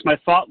changed is my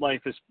thought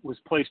life was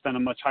placed on a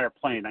much higher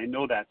plane. I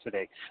know that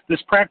today.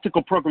 This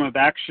practical program of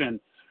action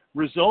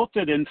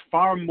resulted in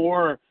far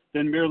more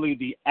than merely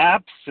the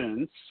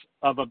absence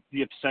of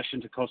the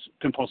obsession to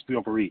compulsively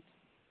overeat.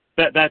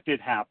 That did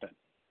happen.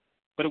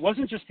 But it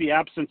wasn't just the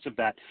absence of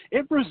that.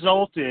 It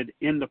resulted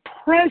in the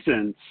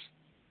presence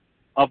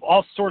of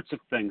all sorts of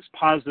things,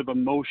 positive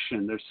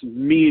emotion. There's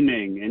some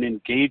meaning and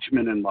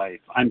engagement in life.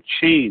 I'm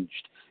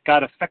changed.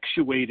 God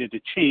effectuated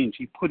a change.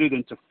 He put it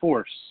into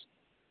force.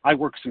 I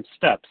work some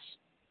steps.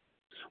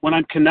 When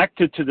I'm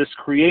connected to this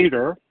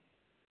Creator,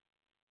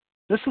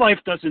 this life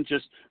doesn't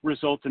just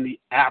result in the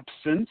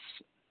absence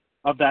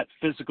of that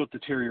physical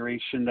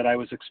deterioration that I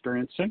was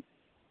experiencing.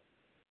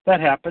 That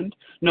happened.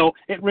 No,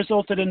 it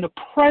resulted in the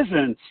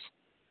presence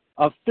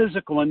of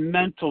physical and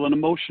mental and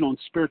emotional and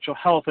spiritual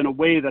health in a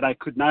way that I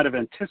could not have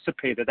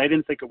anticipated. I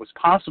didn't think it was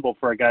possible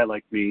for a guy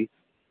like me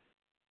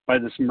by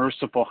this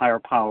merciful higher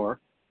power.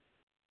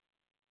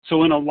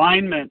 So in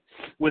alignment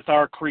with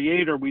our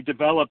Creator, we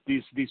developed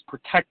these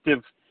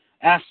protective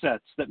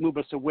assets that move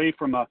us away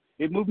from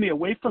it moved me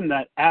away from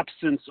that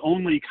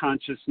absence-only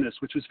consciousness,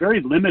 which was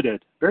very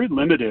limited,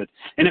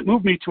 and it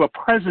moved me to a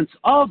presence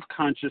of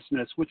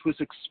consciousness, which was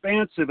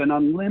expansive and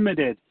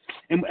unlimited,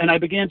 and I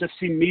began to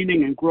see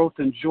meaning and growth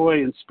and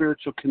joy and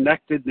spiritual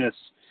connectedness.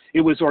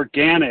 It was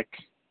organic.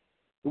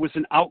 It was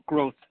an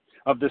outgrowth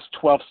of this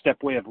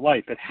 12-step way of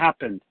life. It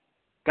happened.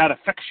 God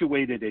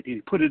effectuated it.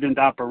 He put it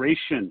into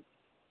operation.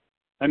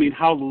 I mean,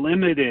 how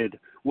limited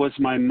was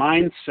my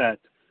mindset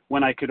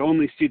when I could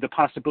only see the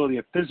possibility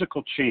of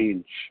physical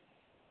change?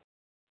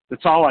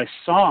 That's all I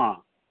saw.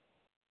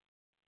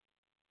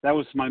 That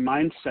was my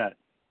mindset.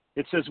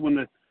 It says when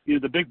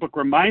the big book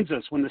reminds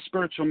us, when the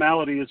spiritual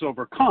malady is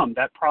overcome,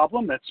 that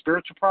problem, that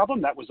spiritual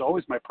problem, that was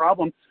always my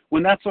problem.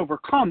 When that's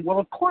overcome, well,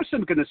 of course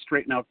I'm going to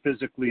straighten out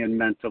physically and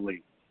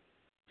mentally.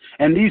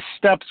 And these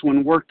steps,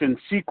 when worked in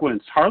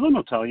sequence, Harlan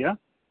will tell you,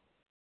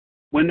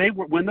 when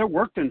they're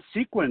worked in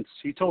sequence,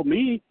 he told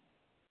me,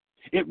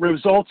 it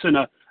results in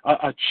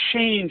a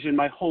change in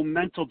my whole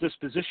mental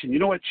disposition. You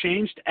know what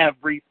changed?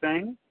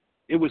 Everything.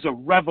 It was a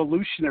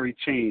revolutionary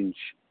change.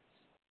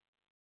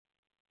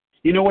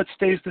 You know what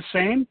stays the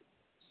same?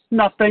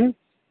 Nothing.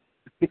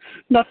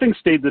 Nothing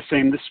stayed the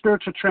same. The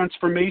spiritual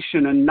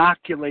transformation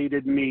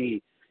inoculated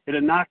me. It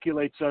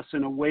inoculates us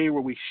in a way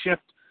where we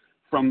shift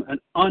from an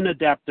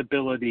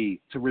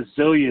unadaptability to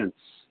resilience.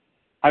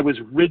 I was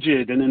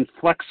rigid and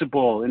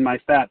inflexible in my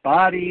fat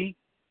body,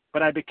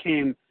 but I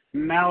became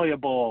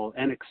malleable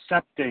and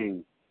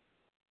accepting.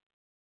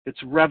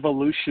 It's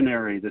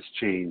revolutionary, this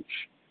change.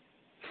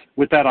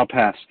 With that, I'll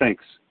pass.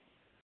 Thanks.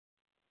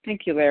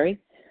 Thank you, Larry.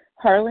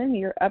 Harlan,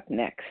 you're up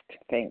next.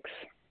 Thanks.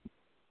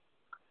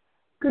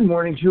 Good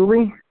morning,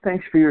 Julie.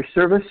 Thanks for your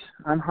service.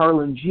 I'm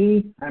Harlan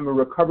G. I'm a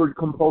recovered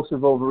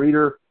compulsive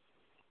overeater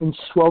in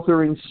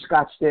sweltering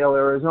Scottsdale,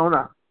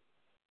 Arizona.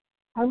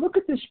 I look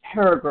at this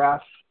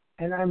paragraph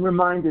and I'm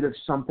reminded of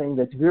something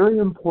that's very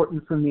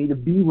important for me to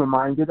be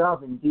reminded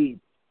of, indeed.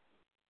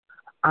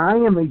 I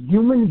am a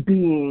human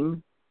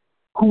being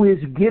who is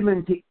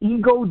given to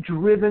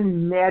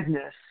ego-driven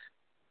madness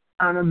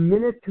on a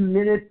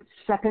minute-to-minute,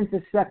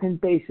 second-to-second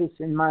basis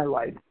in my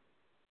life.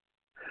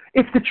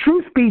 If the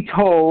truth be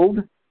told,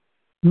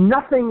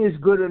 nothing is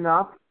good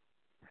enough.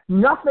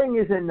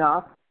 Nothing is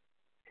enough.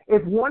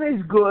 If one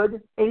is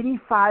good,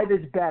 85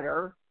 is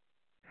better.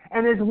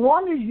 And as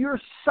long as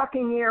you're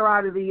sucking air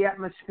out of the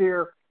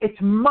atmosphere, it's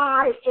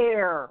my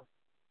air.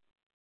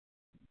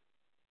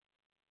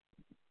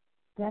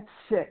 That's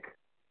sick.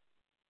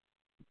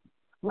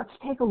 Let's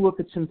take a look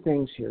at some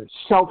things here.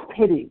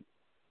 Self-pity,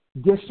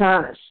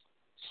 dishonest,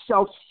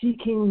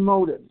 self-seeking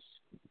motives.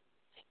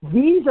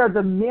 These are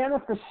the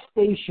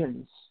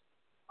manifestations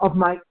of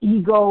my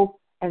ego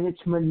and its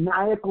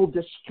maniacal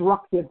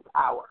destructive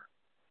power.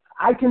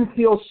 I can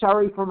feel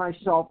sorry for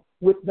myself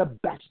with the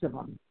best of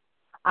them.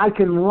 I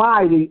can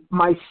lie to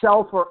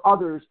myself or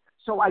others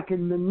so I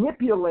can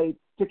manipulate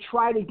to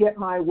try to get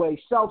my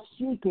way.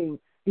 Self-seeking,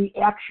 the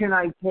action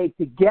I take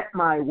to get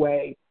my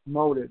way,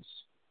 motives.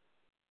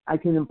 I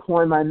can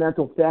employ my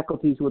mental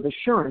faculties with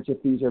assurance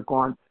if these are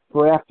gone,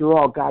 for after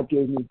all, God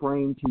gave me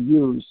brain to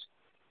use.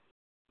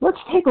 Let's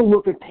take a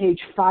look at page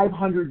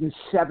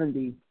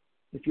 570,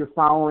 if you're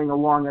following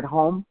along at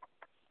home.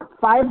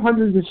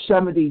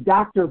 570,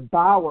 Dr.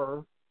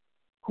 Bauer,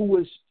 who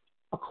was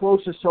a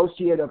close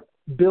associate of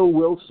Bill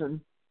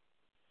Wilson.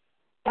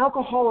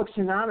 Alcoholics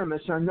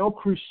Anonymous are no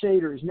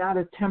crusaders, not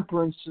a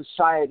temperance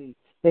society.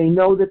 They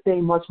know that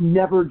they must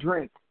never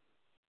drink.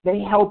 They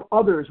help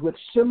others with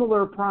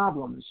similar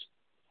problems.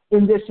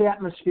 In this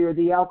atmosphere,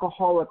 the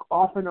alcoholic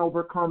often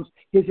overcomes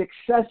his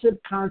excessive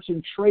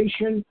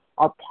concentration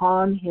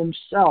upon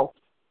himself,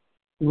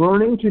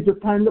 learning to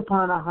depend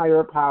upon a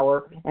higher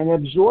power and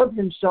absorb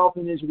himself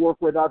in his work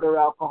with other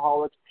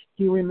alcoholics.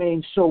 He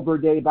remains sober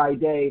day by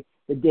day.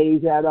 The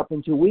days add up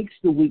into weeks,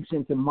 the weeks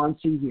into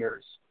months and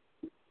years.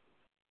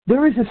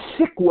 There is a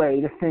sick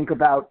way to think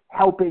about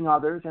helping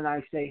others, and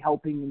I say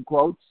helping in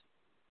quotes.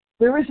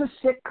 There is a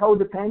sick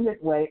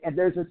codependent way, and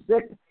there's a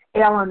sick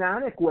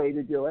Al-Anonic way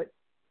to do it,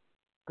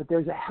 but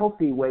there's a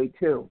healthy way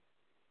too.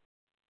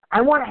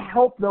 I want to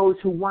help those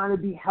who want to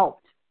be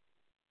helped.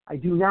 I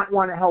do not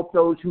want to help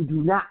those who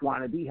do not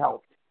want to be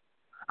helped.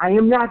 I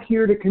am not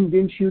here to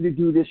convince you to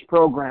do this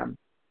program.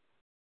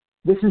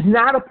 This is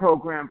not a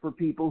program for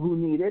people who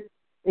need it.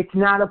 It's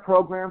not a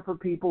program for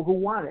people who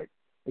want it.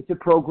 It's a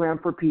program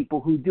for people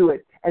who do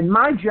it. And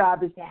my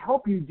job is to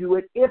help you do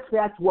it if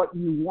that's what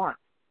you want.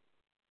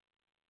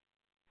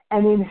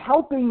 And in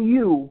helping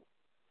you,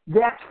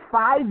 that's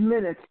 5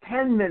 minutes,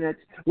 10 minutes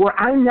where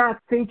I'm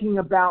not thinking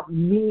about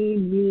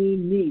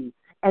me.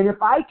 And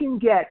if I can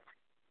get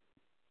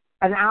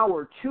an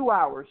hour, 2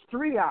 hours,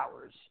 3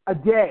 hours a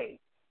day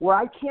where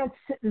I can't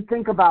sit and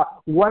think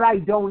about what I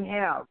don't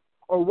have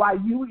or why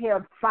you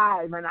have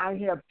 5 and I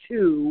have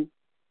 2,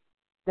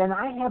 then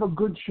I have a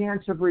good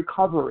chance of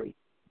recovery.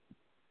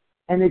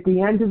 And at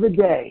the end of the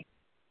day,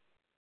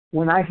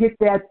 when I hit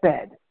that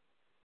bed,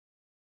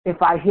 if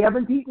I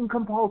haven't eaten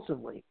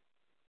compulsively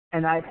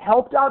and I've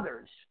helped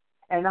others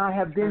and I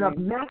have been of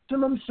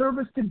maximum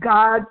service to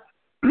God,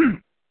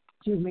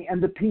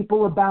 and the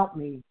people about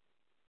me,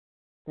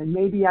 then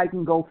maybe I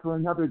can go for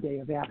another day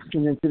of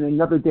abstinence and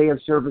another day of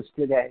service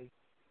today.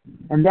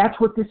 And that's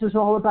what this is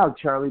all about,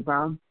 Charlie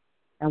Brown.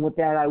 And with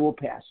that, I will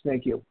pass.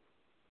 Thank you.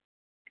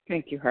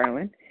 Thank you,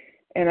 Harlan.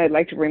 And I'd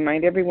like to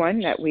remind everyone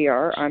that we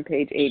are on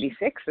page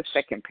 86, the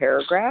second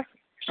paragraph,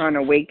 on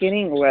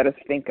awakening, let us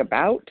think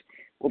about.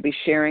 We'll be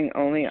sharing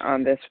only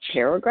on this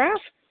paragraph.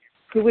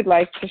 Who would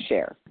like to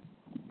share?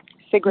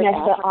 Sigrid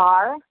Nessa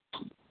R.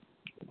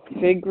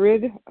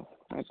 Sigrid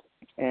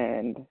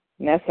and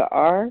Nessa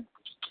R.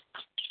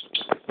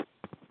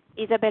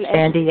 Isabel S.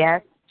 Sandy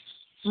S.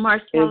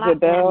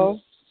 Marcella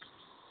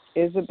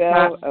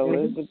Isabel,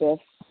 Elizabeth.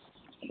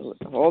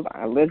 Hold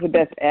on,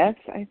 Elizabeth S.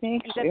 I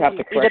think we have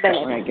to correct that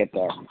when I get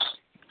there.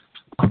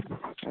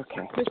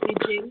 Okay. Chrissy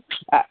G.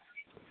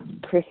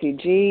 Chrissy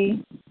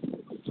G.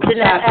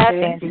 Jeanette S.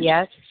 Sandy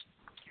S.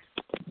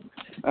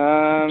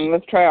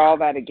 Let's try all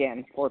that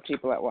again. 4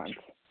 people at once.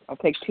 I'll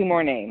take 2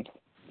 more names.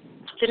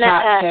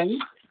 Jeanette S.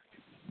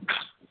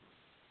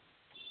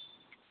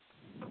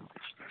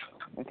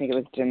 I think it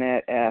was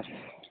Jeanette F.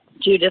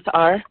 Judith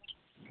R.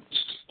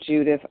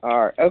 Judith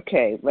R.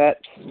 Okay, let's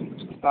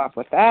stop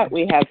with that.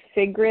 We have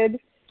Sigrid,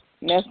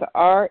 Nessa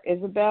R,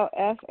 Isabel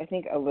F, I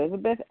think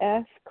Elizabeth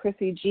S,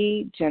 Chrissy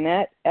G,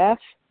 Jeanette F,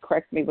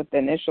 correct me with the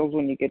initials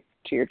when you get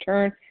to your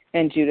turn,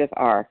 and Judith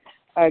R.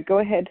 Go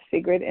ahead,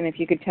 Sigrid, and if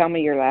you could tell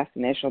me your last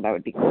initial, that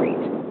would be great.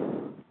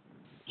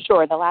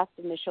 Sure, the last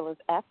initial is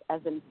F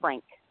as in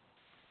Frank.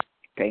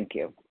 Thank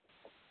you.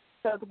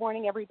 So good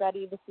morning,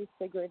 everybody. This is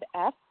Sigrid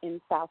F. in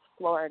South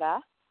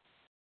Florida,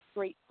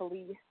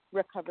 gratefully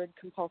recovered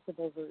compulsive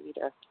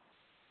overeater.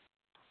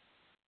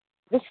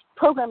 This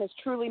program is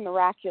truly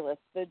miraculous.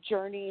 The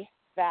journey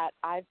that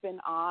I've been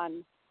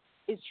on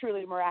is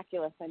truly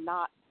miraculous and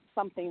not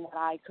something that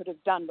I could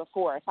have done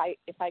before.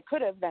 If I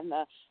could have, then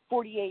the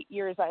 48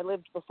 years I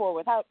lived before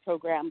without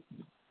program,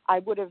 I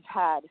would have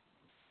had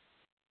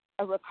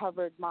a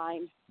recovered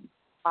mind,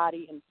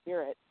 body, and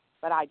spirit,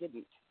 but I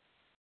didn't.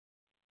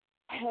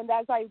 And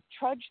as I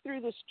trudge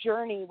through this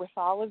journey with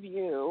all of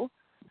you,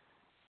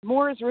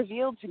 more is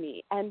revealed to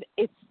me, and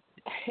it's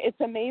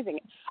amazing.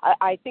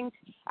 I think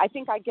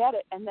I get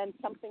it, and then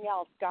something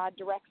else, God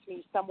directs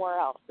me somewhere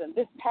else. And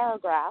this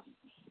paragraph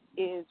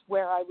is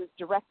where I was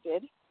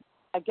directed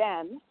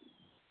again.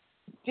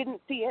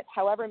 Didn't see it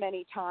however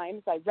many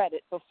times I read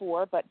it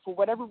before, but for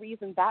whatever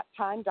reason, that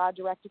time God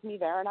directed me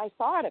there, and I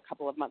saw it a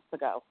couple of months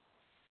ago.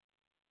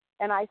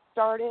 And I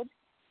started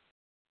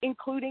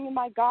including in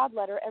my God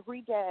letter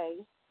every day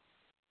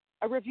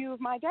a review of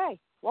my day.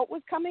 What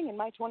was coming in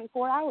my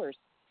 24 hours?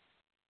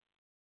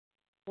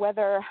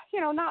 Whether,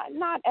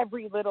 not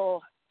every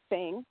little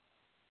thing,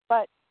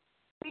 but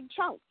big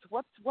chunks.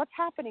 What's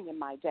happening in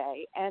my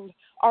day? And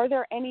are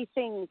there any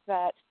things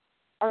that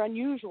are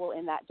unusual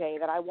in that day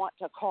that I want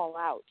to call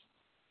out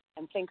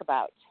and think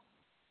about?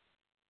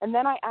 And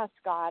then I ask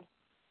God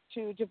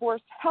to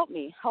help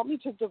me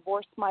to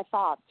divorce my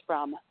thoughts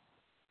from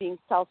being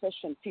selfish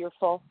and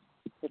fearful,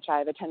 which I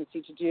have a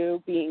tendency to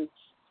do, being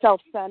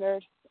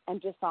self-centered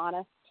and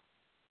dishonest.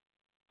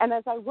 And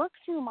as I work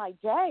through my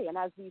day and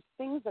as these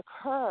things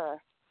occur,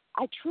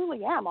 I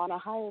truly am on a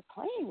higher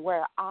plane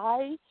where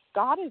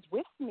God is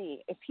with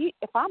me.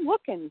 If I'm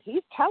looking,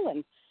 He's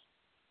telling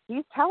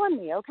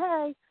me,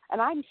 okay,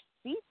 and I'm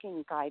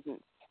seeking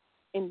guidance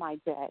in my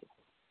day.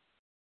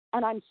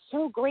 And I'm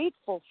so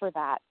grateful for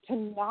that, to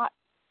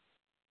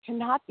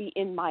not be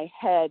in my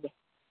head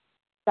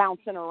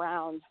bouncing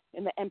around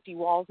in the empty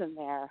walls in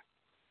there,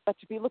 but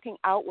to be looking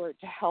outward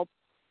to help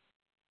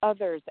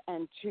others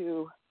and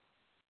to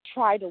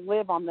try to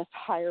live on this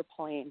higher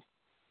plane.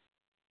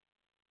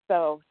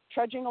 So,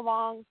 trudging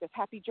along this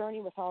happy journey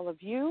with all of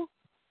you,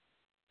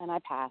 and I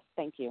pass.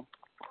 Thank you.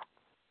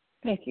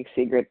 Thank you,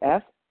 Sigrid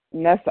F.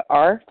 Nessa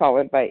R.,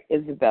 followed by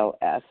Isabel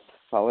S.,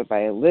 followed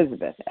by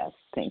Elizabeth S.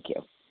 Thank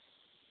you.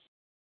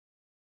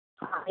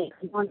 Hi,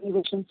 good morning,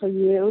 Vision for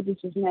you. This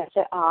is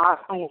Nessa R.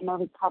 I am a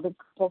recovered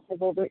compulsive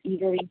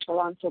overeater in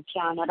Toronto,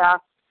 Canada.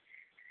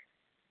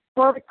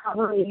 For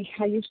recovery,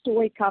 I used to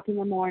wake up in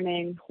the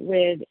morning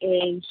with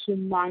a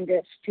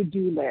humongous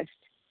to-do list,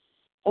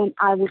 and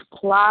I would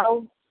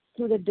plow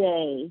through the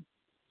day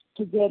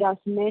to get as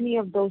many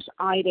of those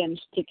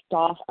items ticked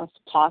off as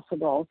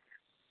possible.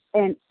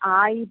 And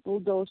I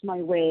bulldoze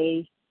my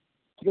way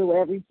through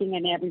everything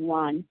and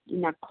everyone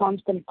in a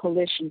constant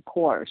collision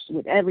course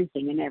with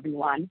everything and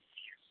everyone,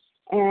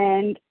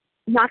 and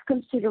not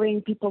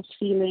considering people's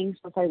feelings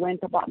as I went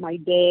about my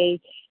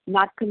day,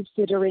 not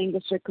considering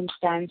the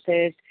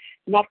circumstances,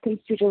 not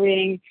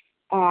considering,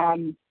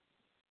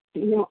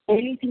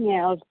 anything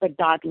else but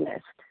that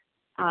list.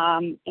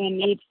 And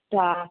it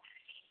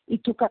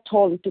took a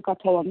toll. It took a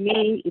toll on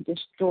me. It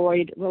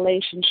destroyed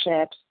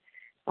relationships.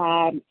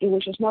 It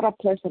was just not a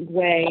pleasant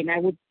way, and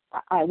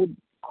I would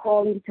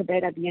crawl into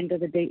bed at the end of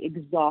the day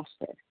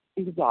exhausted.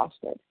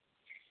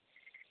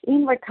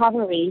 In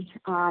recovery,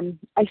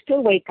 I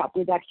still wake up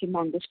with that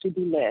humongous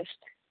to-do list,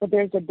 but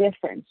there's a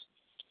difference.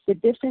 The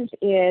difference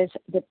is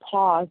the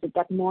pause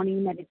that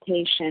morning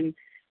meditation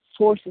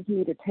forces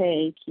me to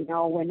take.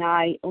 When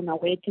on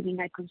awakening,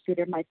 I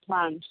consider my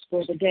plans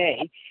for the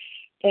day.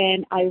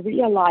 And I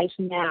realize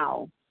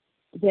now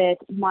that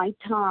my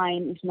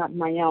time is not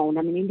my own.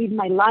 I mean, indeed,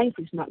 my life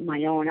is not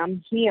my own.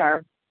 I'm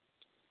here,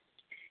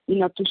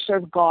 to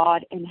serve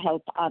God and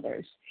help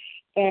others.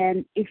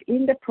 And if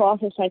in the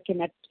process I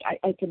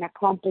can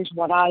accomplish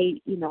what I,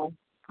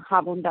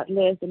 have on that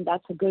list, and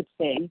that's a good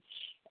thing.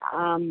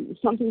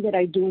 Something that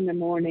I do in the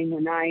morning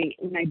when I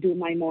do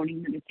my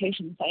morning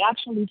meditations, I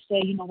actually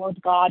say,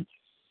 God,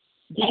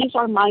 these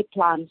are my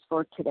plans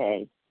for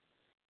today.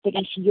 But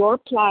if your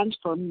plans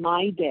for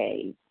my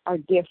day are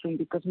different,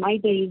 because my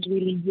day is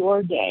really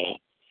your day,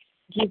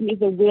 give me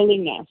the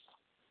willingness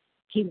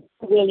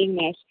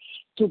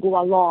to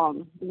go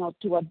along,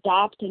 to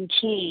adapt and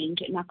change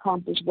and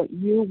accomplish what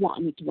you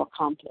want me to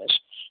accomplish,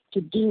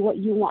 to do what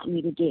you want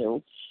me to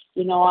do.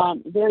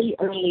 Very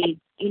early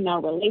in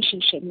our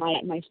relationship,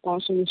 my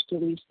sponsor used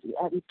to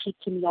repeat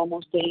to me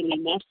almost daily,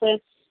 Nessa,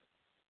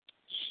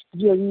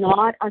 you're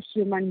not a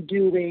human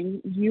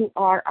doing, you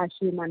are a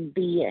human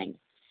being.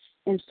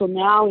 And so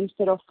now,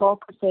 instead of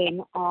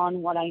focusing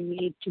on what I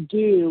need to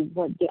do,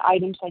 what the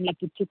items I need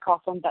to tick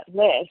off on that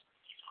list,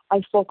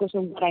 I focus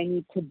on what I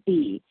need to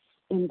be.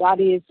 And that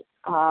is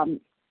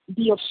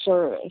be of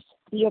service.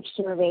 Be of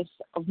service,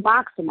 of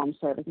maximum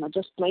service, not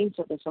just plain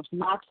service, of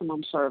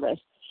maximum service.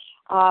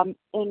 And,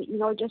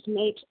 it just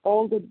makes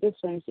all the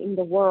difference in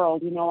the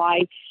world.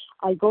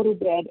 I go to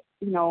bed,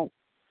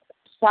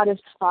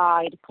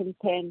 satisfied,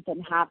 content,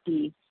 and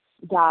happy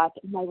that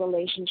my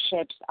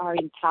relationships are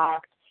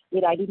intact,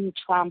 that I didn't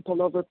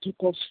trample over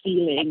people's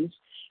feelings,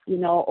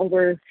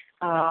 over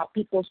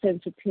people's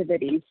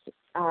sensitivities.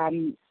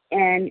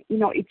 And,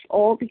 it's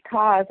all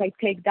because I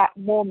take that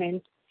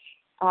moment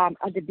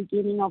at the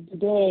beginning of the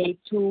day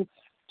to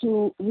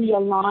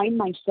realign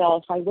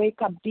myself. I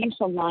wake up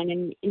disaligned,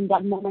 and in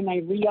that moment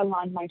I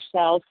realign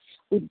myself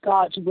with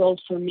God's will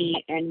for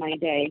me and my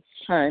day.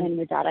 Hi. And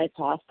with that, I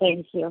pause.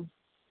 Thank you.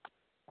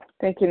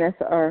 Thank you,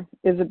 Nessa R.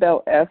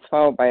 Isabel S.,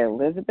 followed by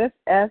Elizabeth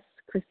S.,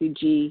 Chrissy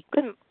G.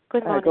 Good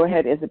morning. Go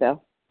ahead,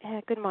 Isabel.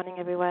 Good morning,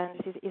 everyone.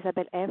 This is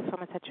Isabel F. from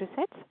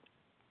Massachusetts.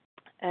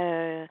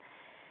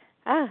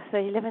 So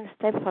 11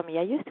 step for me.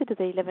 I used to do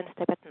the 11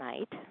 step at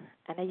night,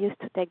 and I used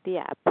to take the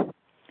app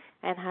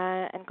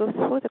and go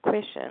through the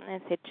question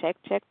and say check,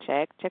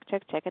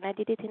 and I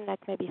did it in like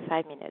maybe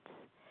 5 minutes.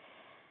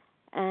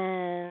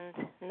 And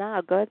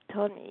now God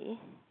told me,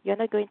 you're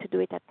not going to do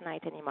it at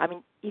night anymore. I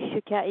mean,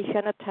 if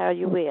you're not tired,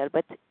 you will,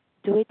 but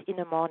do it in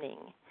the morning.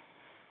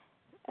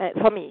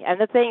 For me, I'm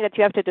not saying that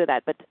you have to do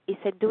that, but he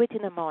said do it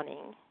in the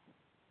morning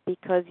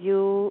because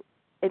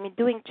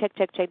doing check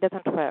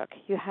doesn't work.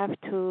 You have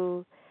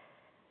to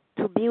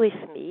be with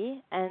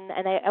me, and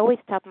I always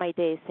start my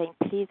day saying,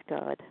 please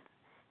God,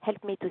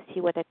 help me to see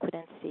what I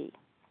couldn't see.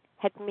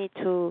 Help me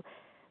to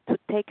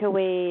take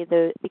away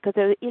because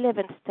the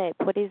 11th step,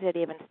 what is the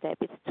 11th step?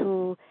 It's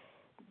to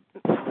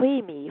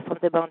free me from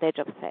the bondage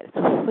of self,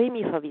 to free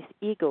me from this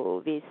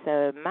ego, this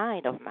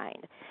mind of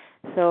mine.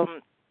 So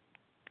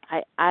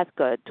I asked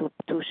God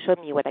to show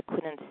me what I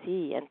couldn't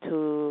see, and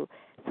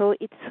so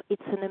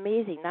it's an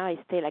amazing. Now I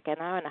stay like an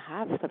hour and a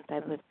half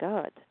sometimes with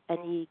God, and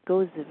He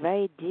goes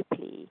very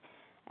deeply,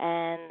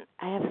 and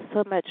I have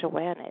so much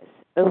awareness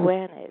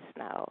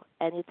now,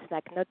 and it's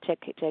like not check.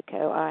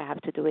 Oh, I have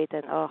to do it,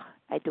 and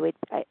I do it.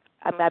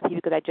 I'm happy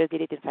because I just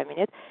did it in 5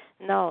 minutes.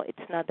 No,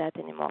 it's not that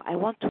anymore. I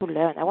want to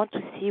learn. I want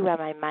to see where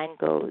my mind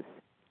goes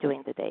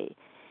during the day.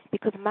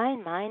 Because my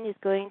mind is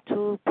going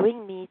to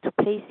bring me to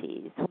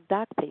places, to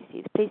dark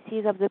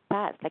places of the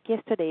past. Like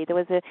yesterday, there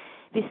was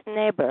this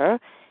neighbor.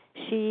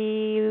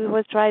 She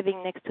was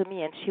driving next to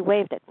me, and she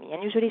waved at me.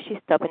 And usually she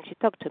stopped and she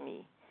talked to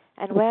me.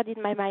 And where did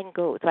my mind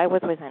go? So I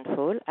was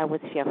resentful, I was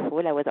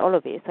fearful, I was all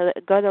of it. So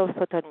God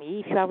also told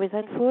me, if you are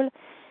resentful,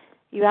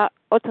 you are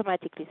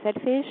automatically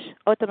selfish,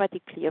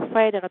 automatically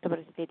afraid, and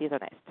automatically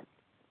dishonest.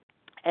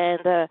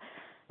 And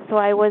So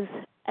I was,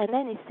 and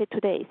then he said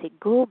today, he said,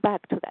 go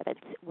back to that. And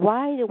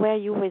why were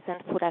you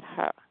resentful at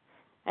her?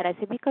 And I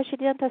said, because she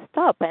didn't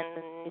stop,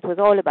 and it was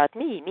all about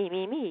me.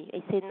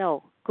 He said,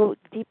 no, go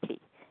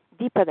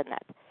deeper than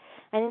that.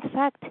 And in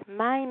fact,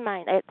 my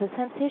mind, the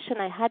sensation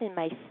I had in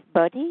my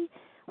body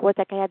was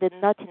like I had a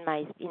knot in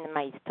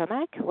my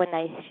stomach when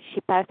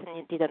she passed and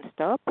it didn't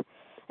stop.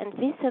 And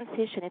this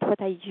sensation is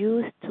what I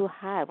used to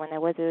have when I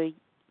was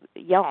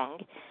young,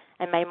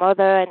 and my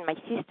mother and my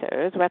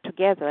sisters were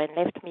together and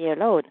left me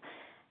alone.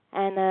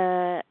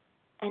 And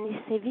he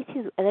said, this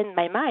is, and then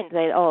my mind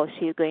said, oh,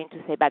 she's going to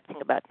say bad thing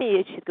about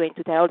me. She's going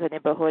to tell all the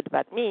neighborhood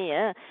about me.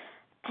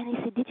 And he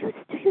said, do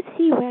you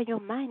see where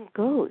your mind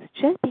goes?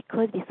 Just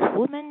because this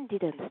woman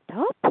didn't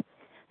stop?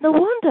 No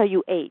wonder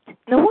you ate.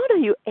 No wonder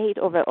you ate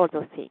over all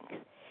those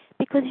things.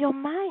 Because your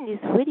mind is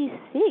really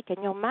sick,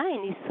 and your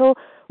mind is so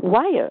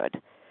wired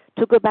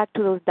to go back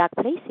to those dark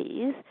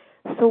places,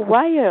 so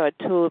wired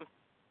to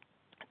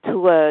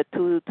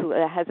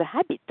has a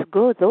habit to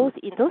go in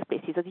those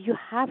places. So you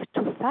have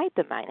to fight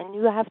the mind, and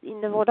you have,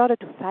 in order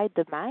to fight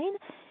the mind,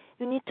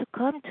 you need to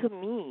come to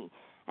me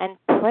and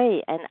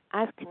pray and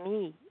ask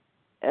me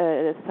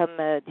some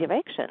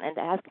direction, and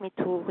ask me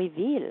to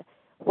reveal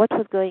what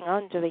was going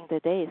on during the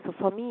day. So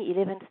for me,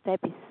 11 step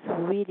is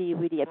really,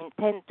 really,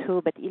 10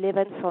 too, but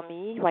 11 for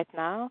me right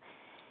now,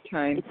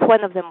 it's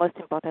one of the most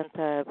important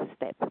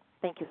steps.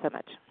 Thank you so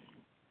much.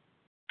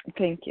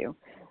 Thank you.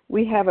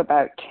 We have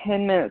about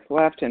 10 minutes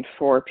left and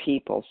 4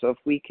 people, so if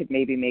we could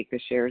maybe make the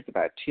shares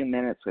about 2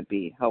 minutes would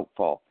be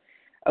helpful.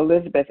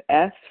 Elizabeth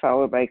S.,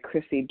 followed by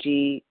Chrissy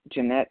G.,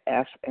 Jeanette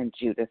F., and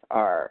Judith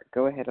R.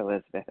 Go ahead,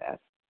 Elizabeth S.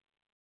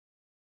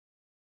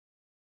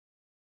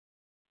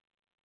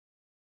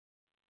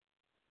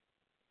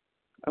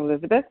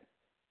 Elizabeth?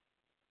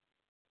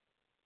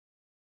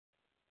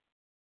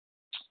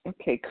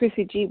 Okay,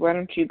 Chrissy G., why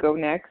don't you go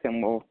next,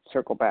 and we'll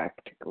circle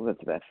back to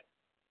Elizabeth.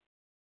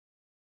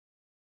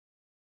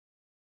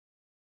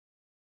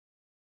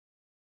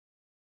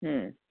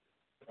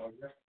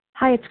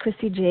 Hi, it's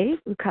Chrissy G.,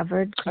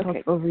 recovered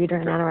compulsive overeater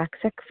and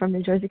anorexic from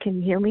New Jersey. Can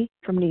you hear me?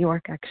 From New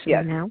York, actually,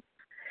 now.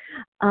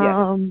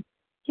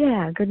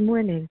 Yeah, good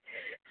morning.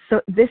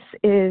 So this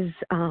is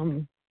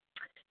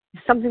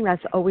something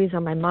that's always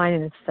on my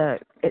mind, and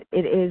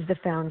it is the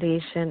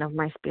foundation of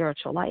my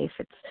spiritual life.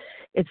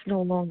 It's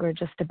no longer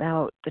just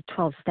about the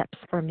 12 steps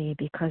for me,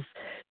 because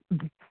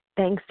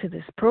thanks to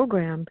this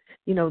program,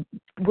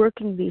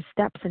 working these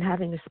steps and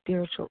having the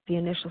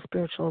initial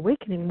spiritual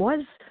awakening was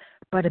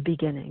but a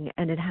beginning,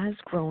 and it has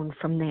grown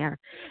from there.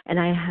 And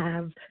I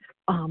have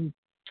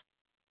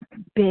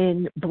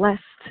been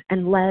blessed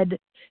and led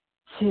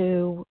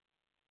to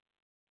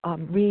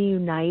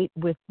reunite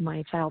with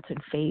my childhood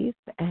faith,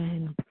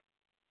 and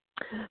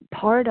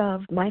part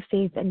of my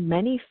faith and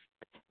many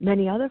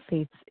other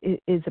faiths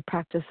is a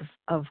practice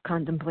of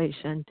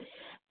contemplation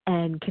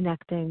and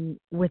connecting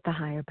with the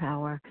higher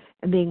power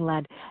and being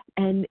led,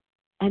 and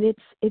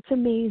it's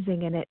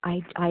amazing, and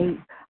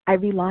I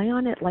rely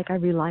on it like I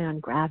rely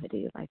on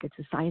gravity, like it's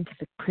a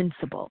scientific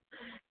principle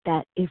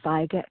that if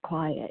I get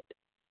quiet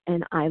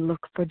and I look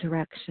for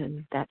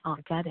direction, that I'll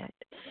get it,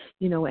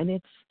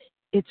 and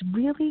it's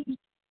really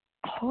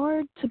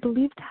hard to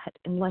believe that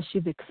unless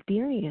you've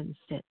experienced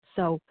it.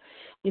 So,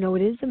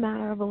 it is a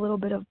matter of a little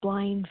bit of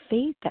blind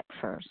faith at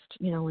first,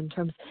 in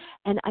terms,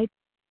 and I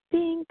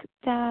think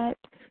that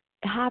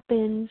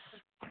happens,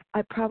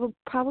 I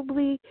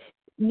probably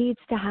needs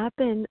to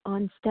happen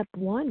on step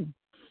 1,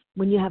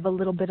 when you have a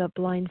little bit of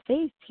blind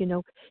faith,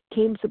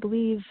 came to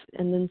believe,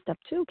 and then step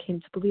 2, came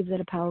to believe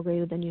that a power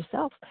greater than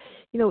yourself.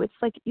 It's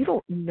like you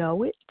don't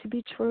know it to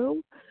be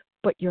true,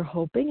 but you're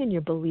hoping and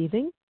you're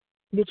believing,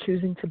 you're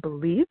choosing to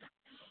believe.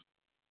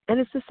 And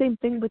it's the same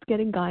thing with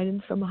getting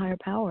guidance from a higher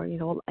power.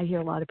 I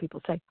hear a lot of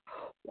people say,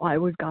 why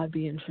would God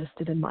be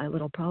interested in my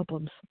little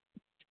problems?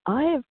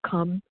 I have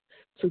come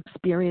to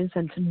experience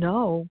and to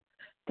know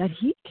that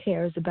He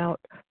cares about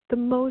the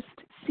most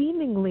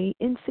seemingly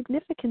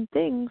insignificant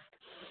things,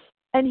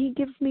 and He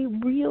gives me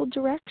real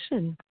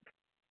direction.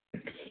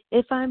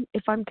 If I'm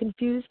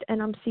confused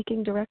and I'm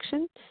seeking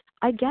direction,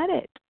 I get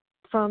it,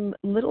 from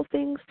little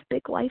things to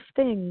big life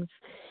things,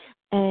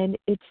 and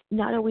it's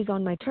not always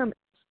on my terms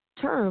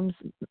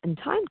and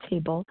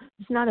timetable.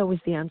 It's not always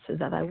the answer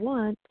that I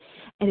want,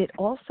 and it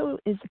also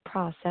is a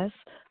process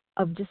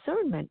of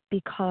discernment,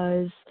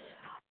 because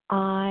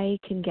I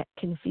can get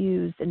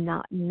confused and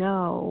not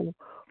know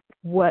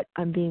what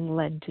I'm being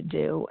led to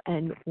do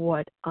and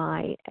what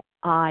the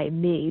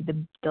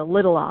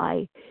little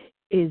I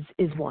is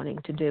wanting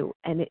to do.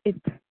 And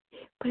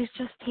but it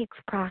just takes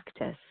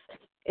practice.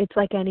 It's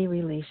like any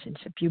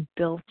relationship. You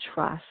build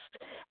trust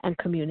and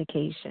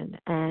communication.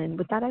 And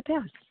with that, I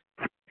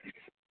pass.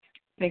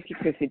 Thank you,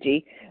 Chrissy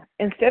G.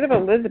 Instead of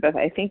Elizabeth,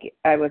 I think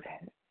I was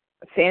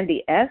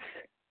Sandy S.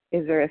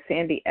 Is there a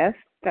Sandy S.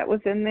 that was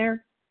in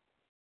there?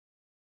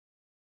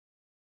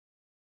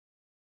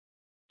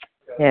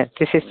 Yes,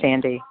 this is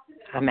Sandy.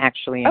 I'm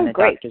actually in the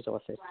doctor's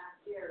office,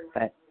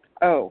 but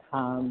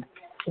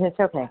it's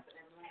okay.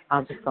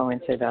 I'll just go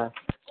into the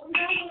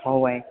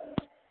hallway.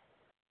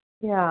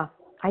 Yeah,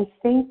 I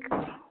think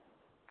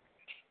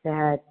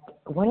that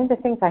one of the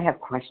things I have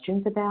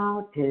questions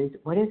about is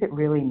what does it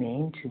really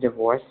mean to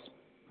divorce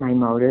my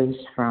motives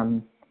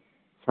from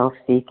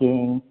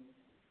self-seeking,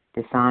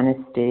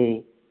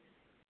 dishonesty,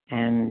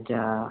 and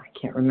I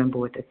can't remember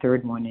what the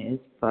third one is,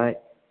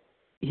 but,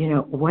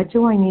 what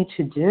do I need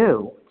to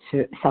do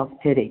to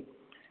self-pity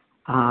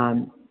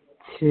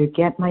to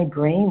get my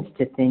brains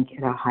to think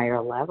at a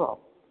higher level?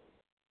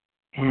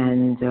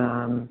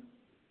 And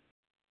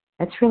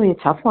that's really a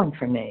tough one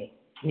for me.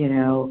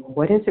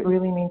 What does it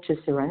really mean to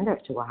surrender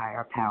to a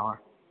higher power?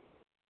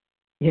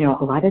 A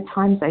lot of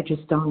times I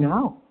just don't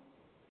know.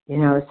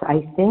 So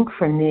I think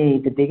for me,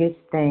 the biggest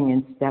thing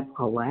in step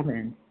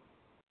 11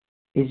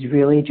 is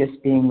really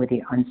just being with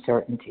the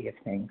uncertainty of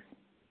things.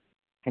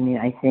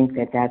 I think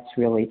that that's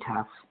really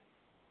tough.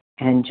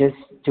 And just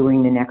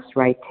doing the next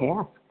right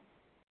task.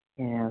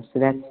 So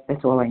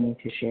that's all I need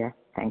to share.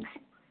 Thanks.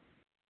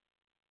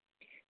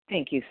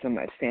 Thank you so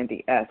much,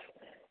 Sandy S.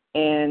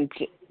 And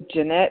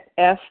Jeanette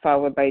S.,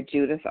 followed by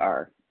Judith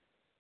R.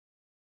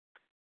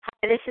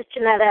 Hi, this is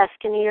Jeanette S.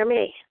 Can you hear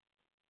me?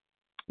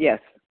 Yes.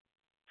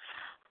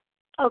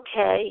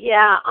 Okay,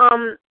 yeah.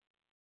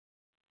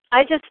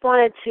 I just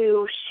wanted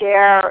to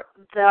share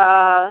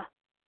the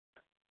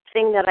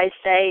thing that I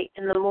say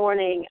in the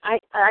morning. I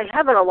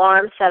have an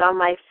alarm set on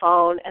my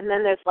phone, and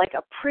then there's like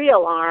a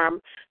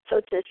pre-alarm, so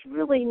it's this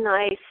really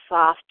nice,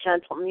 soft,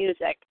 gentle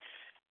music.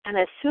 And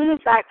as soon as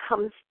that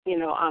comes,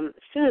 as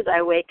soon as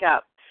I wake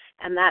up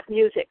and that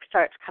music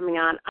starts coming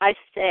on, I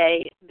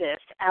say this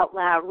out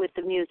loud with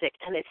the music,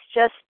 and it's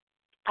just,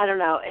 I don't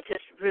know, it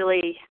just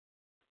really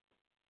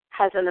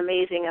has an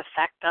amazing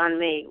effect on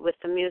me with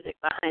the music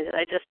behind it.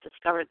 I just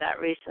discovered that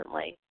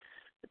recently.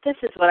 But this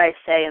is what I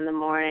say in the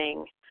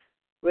morning.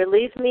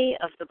 Relieve me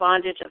of the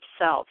bondage of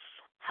self.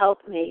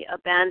 Help me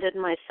abandon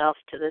myself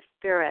to the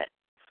Spirit.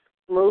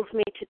 Move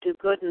me to do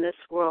good in this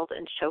world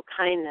and show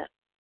kindness.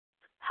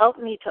 Help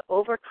me to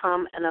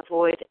overcome and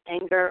avoid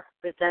anger,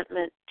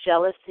 resentment,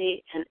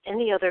 jealousy, and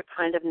any other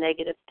kind of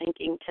negative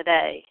thinking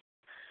today.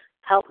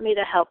 Help me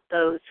to help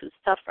those who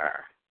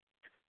suffer.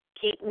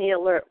 Keep me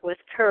alert with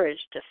courage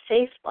to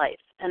face life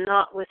and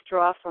not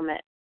withdraw from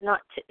it,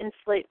 not to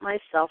insulate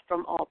myself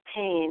from all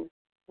pain,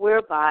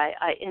 whereby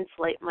I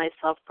insulate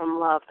myself from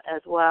love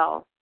as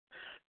well.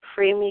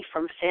 Free me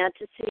from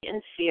fantasy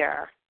and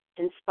fear.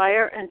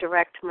 Inspire and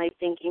direct my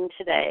thinking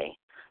today.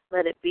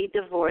 Let it be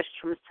divorced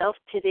from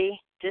self-pity,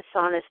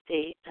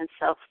 dishonesty, and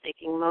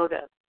self-seeking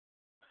motive.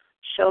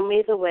 Show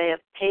me the way of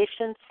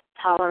patience,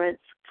 tolerance,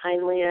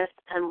 kindliness,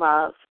 and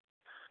love.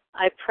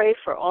 I pray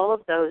for all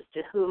of those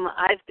to whom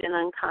I've been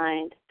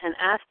unkind and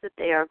ask that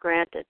they are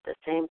granted the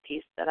same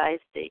peace that I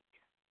seek.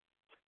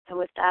 And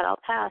with that, I'll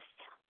pass.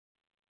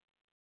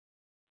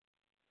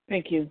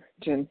 Thank you,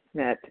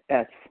 Jeanette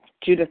S.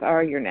 Judith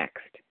R., you're next.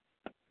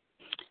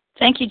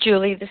 Thank you,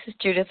 Julie. This is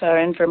Judith R.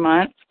 in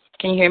Vermont.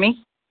 Can you hear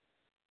me?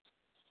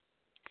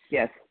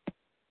 Yes.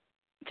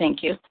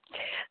 Thank you.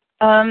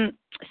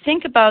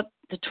 Think about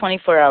the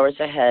 24 hours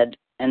ahead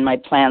and my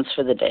plans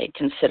for the day.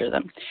 Consider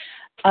them.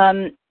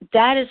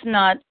 That is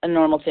not a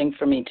normal thing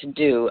for me to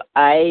do.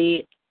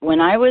 When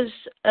I was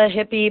a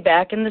hippie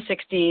back in the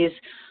 60s,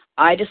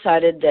 I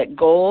decided that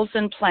goals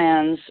and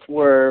plans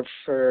were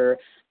for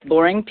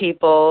boring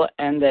people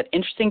and that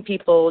interesting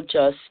people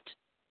just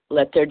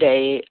let their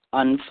day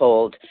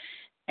unfold.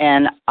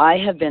 And I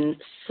have been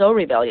so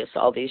rebellious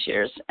all these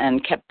years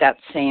and kept that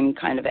same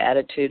kind of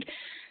attitude.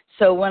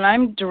 So when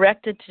I'm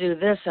directed to do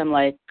this, I'm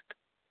like,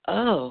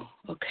 oh,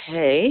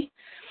 okay.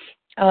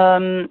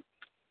 And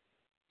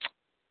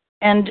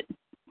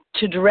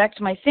to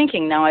direct my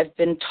thinking, now I've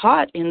been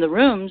taught in the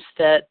rooms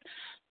that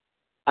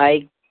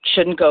I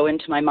shouldn't go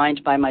into my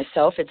mind by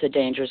myself. It's a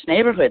dangerous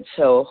neighborhood.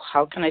 So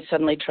how can I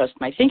suddenly trust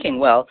my thinking?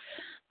 Well,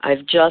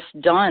 I've just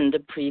done the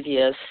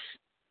previous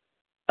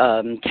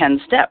 10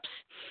 steps,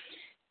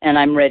 and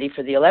I'm ready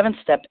for the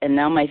 11th step. And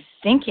now my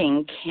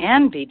thinking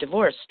can be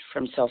divorced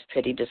from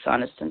self-pity,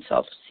 dishonest, and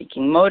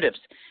self-seeking motives.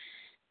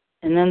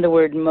 And then the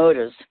word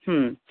motives,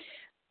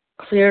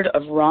 cleared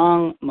of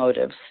wrong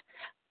motives.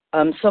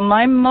 So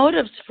my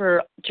motives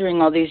for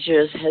during all these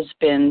years has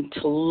been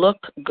to look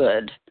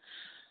good.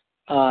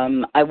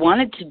 I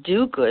wanted to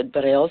do good,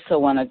 but I also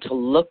wanted to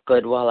look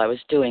good while I was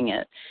doing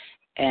it.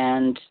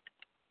 And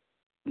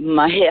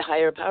my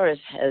higher power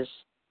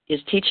is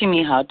teaching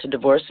me how to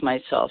divorce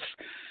myself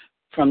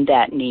from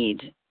that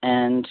need.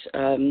 And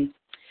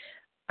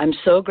I'm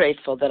so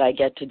grateful that I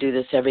get to do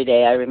this every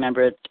day. I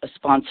remember a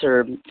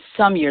sponsor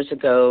some years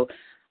ago,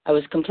 I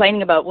was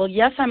complaining about, well,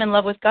 yes, I'm in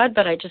love with God,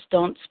 but I just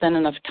don't spend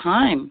enough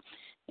time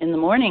in the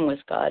morning with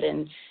God.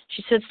 And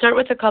she said, start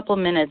with a couple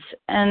minutes.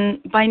 And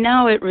by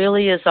now it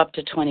really is up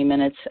to 20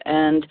 minutes.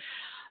 And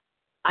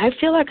I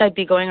feel like I'd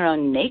be going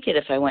around naked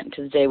if I went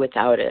into the day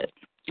without it.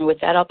 And with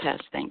that, I'll pass.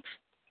 Thanks.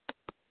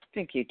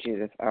 Thank you,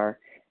 Judith R.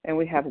 And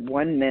we have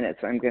 1 minute,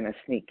 so I'm going to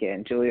sneak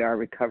in. Julie R.,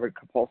 recovered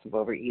compulsive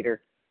overeater.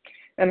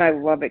 And I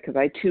love it because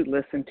I, too,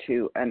 listen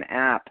to an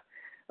app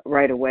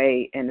right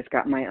away, and it's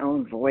got my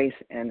own voice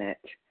in it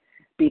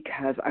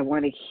because I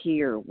want to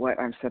hear what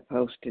I'm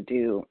supposed to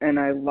do. And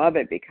I love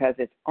it because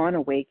it's on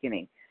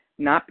awakening,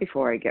 not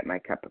before I get my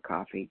cup of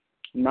coffee,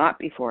 not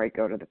before I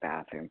go to the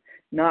bathroom,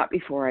 not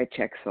before I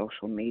check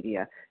social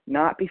media,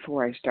 not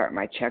before I start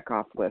my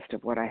checkoff list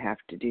of what I have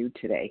to do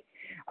today.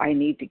 I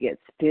need to get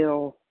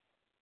still,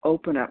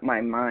 open up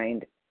my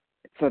mind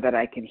so that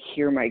I can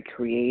hear my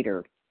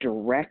Creator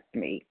direct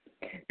me,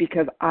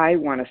 because I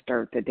want to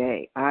start the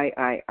day. I've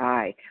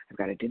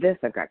got to do this.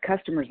 I've got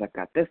customers. I've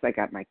got this. I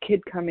got my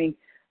kid coming,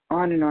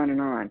 on and on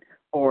and on.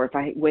 Or if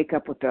I wake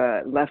up with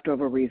a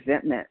leftover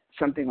resentment,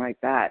 something like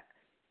that,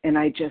 and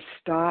I just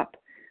stop,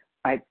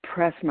 I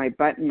press my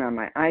button on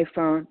my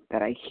iPhone,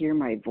 that I hear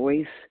my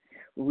voice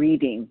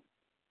reading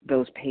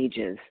those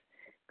pages,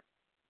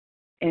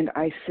 and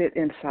I sit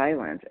in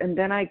silence, and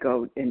then I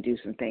go and do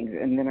some things,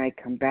 and then I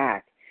come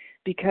back.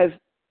 Because,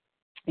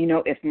 you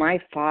know, if my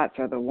thoughts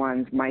are the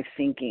ones, my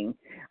thinking,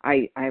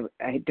 I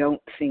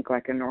don't think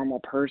like a normal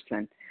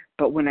person.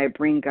 But when I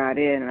bring God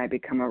in and I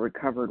become a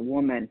recovered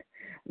woman,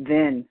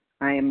 then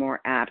I am more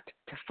apt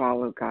to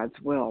follow God's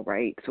will,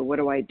 right? So what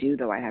do I do,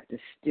 though? I have to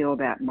still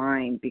that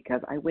mind,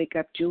 because I wake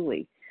up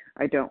Julie.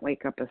 I don't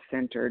wake up a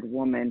centered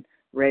woman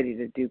ready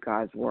to do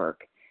God's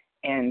work.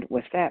 And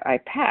with that, I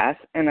pass,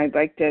 and I'd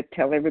like to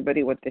tell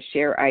everybody what the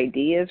share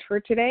ID is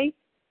for today,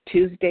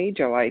 Tuesday,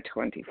 July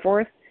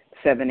 24th,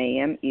 7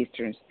 a.m.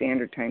 Eastern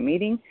Standard Time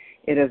meeting.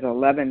 It is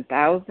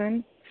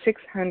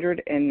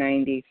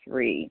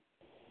 11,693.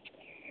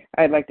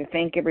 I'd like to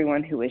thank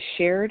everyone who has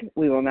shared.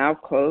 We will now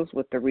close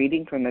with the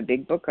reading from the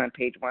Big Book on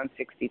page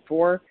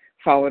 164,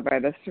 followed by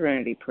the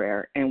Serenity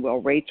Prayer. And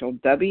will Rachel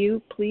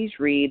W. please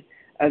read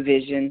A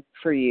Vision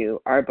for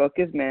You? Our book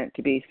is meant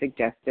to be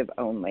suggestive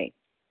only.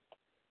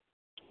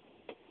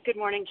 Good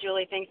morning,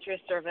 Julie. Thanks for your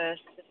service.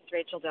 This is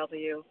Rachel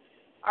W.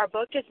 Our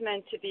book is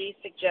meant to be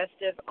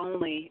suggestive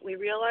only. We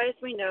realize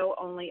we know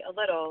only a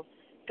little.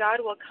 God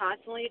will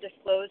constantly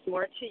disclose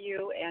more to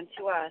you and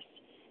to us.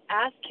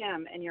 Ask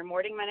Him in your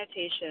morning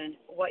meditation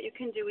what you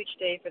can do each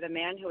day for the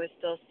man who is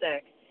still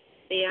sick.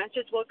 The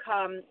answers will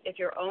come if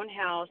your own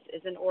house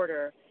is in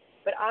order,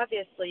 but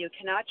obviously you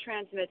cannot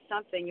transmit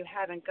something you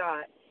haven't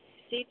got.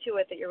 See to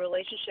it that your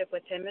relationship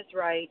with Him is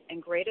right,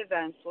 and great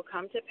events will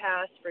come to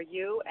pass for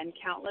you and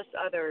countless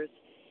others.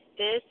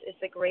 This is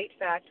the great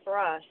fact for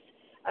us.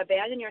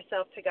 Abandon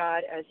yourself to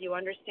God as you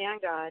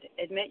understand God.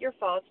 Admit your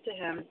faults to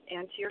Him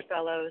and to your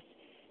fellows.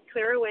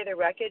 Clear away the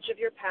wreckage of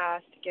your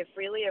past. Give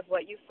freely of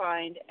what you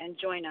find, and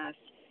join us.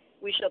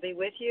 We shall be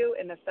with you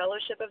in the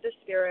fellowship of the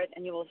Spirit,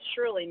 and you will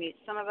surely meet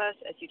some of us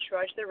as you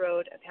trudge the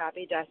road of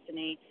happy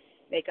destiny.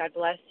 May God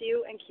bless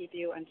you and keep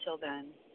you until then.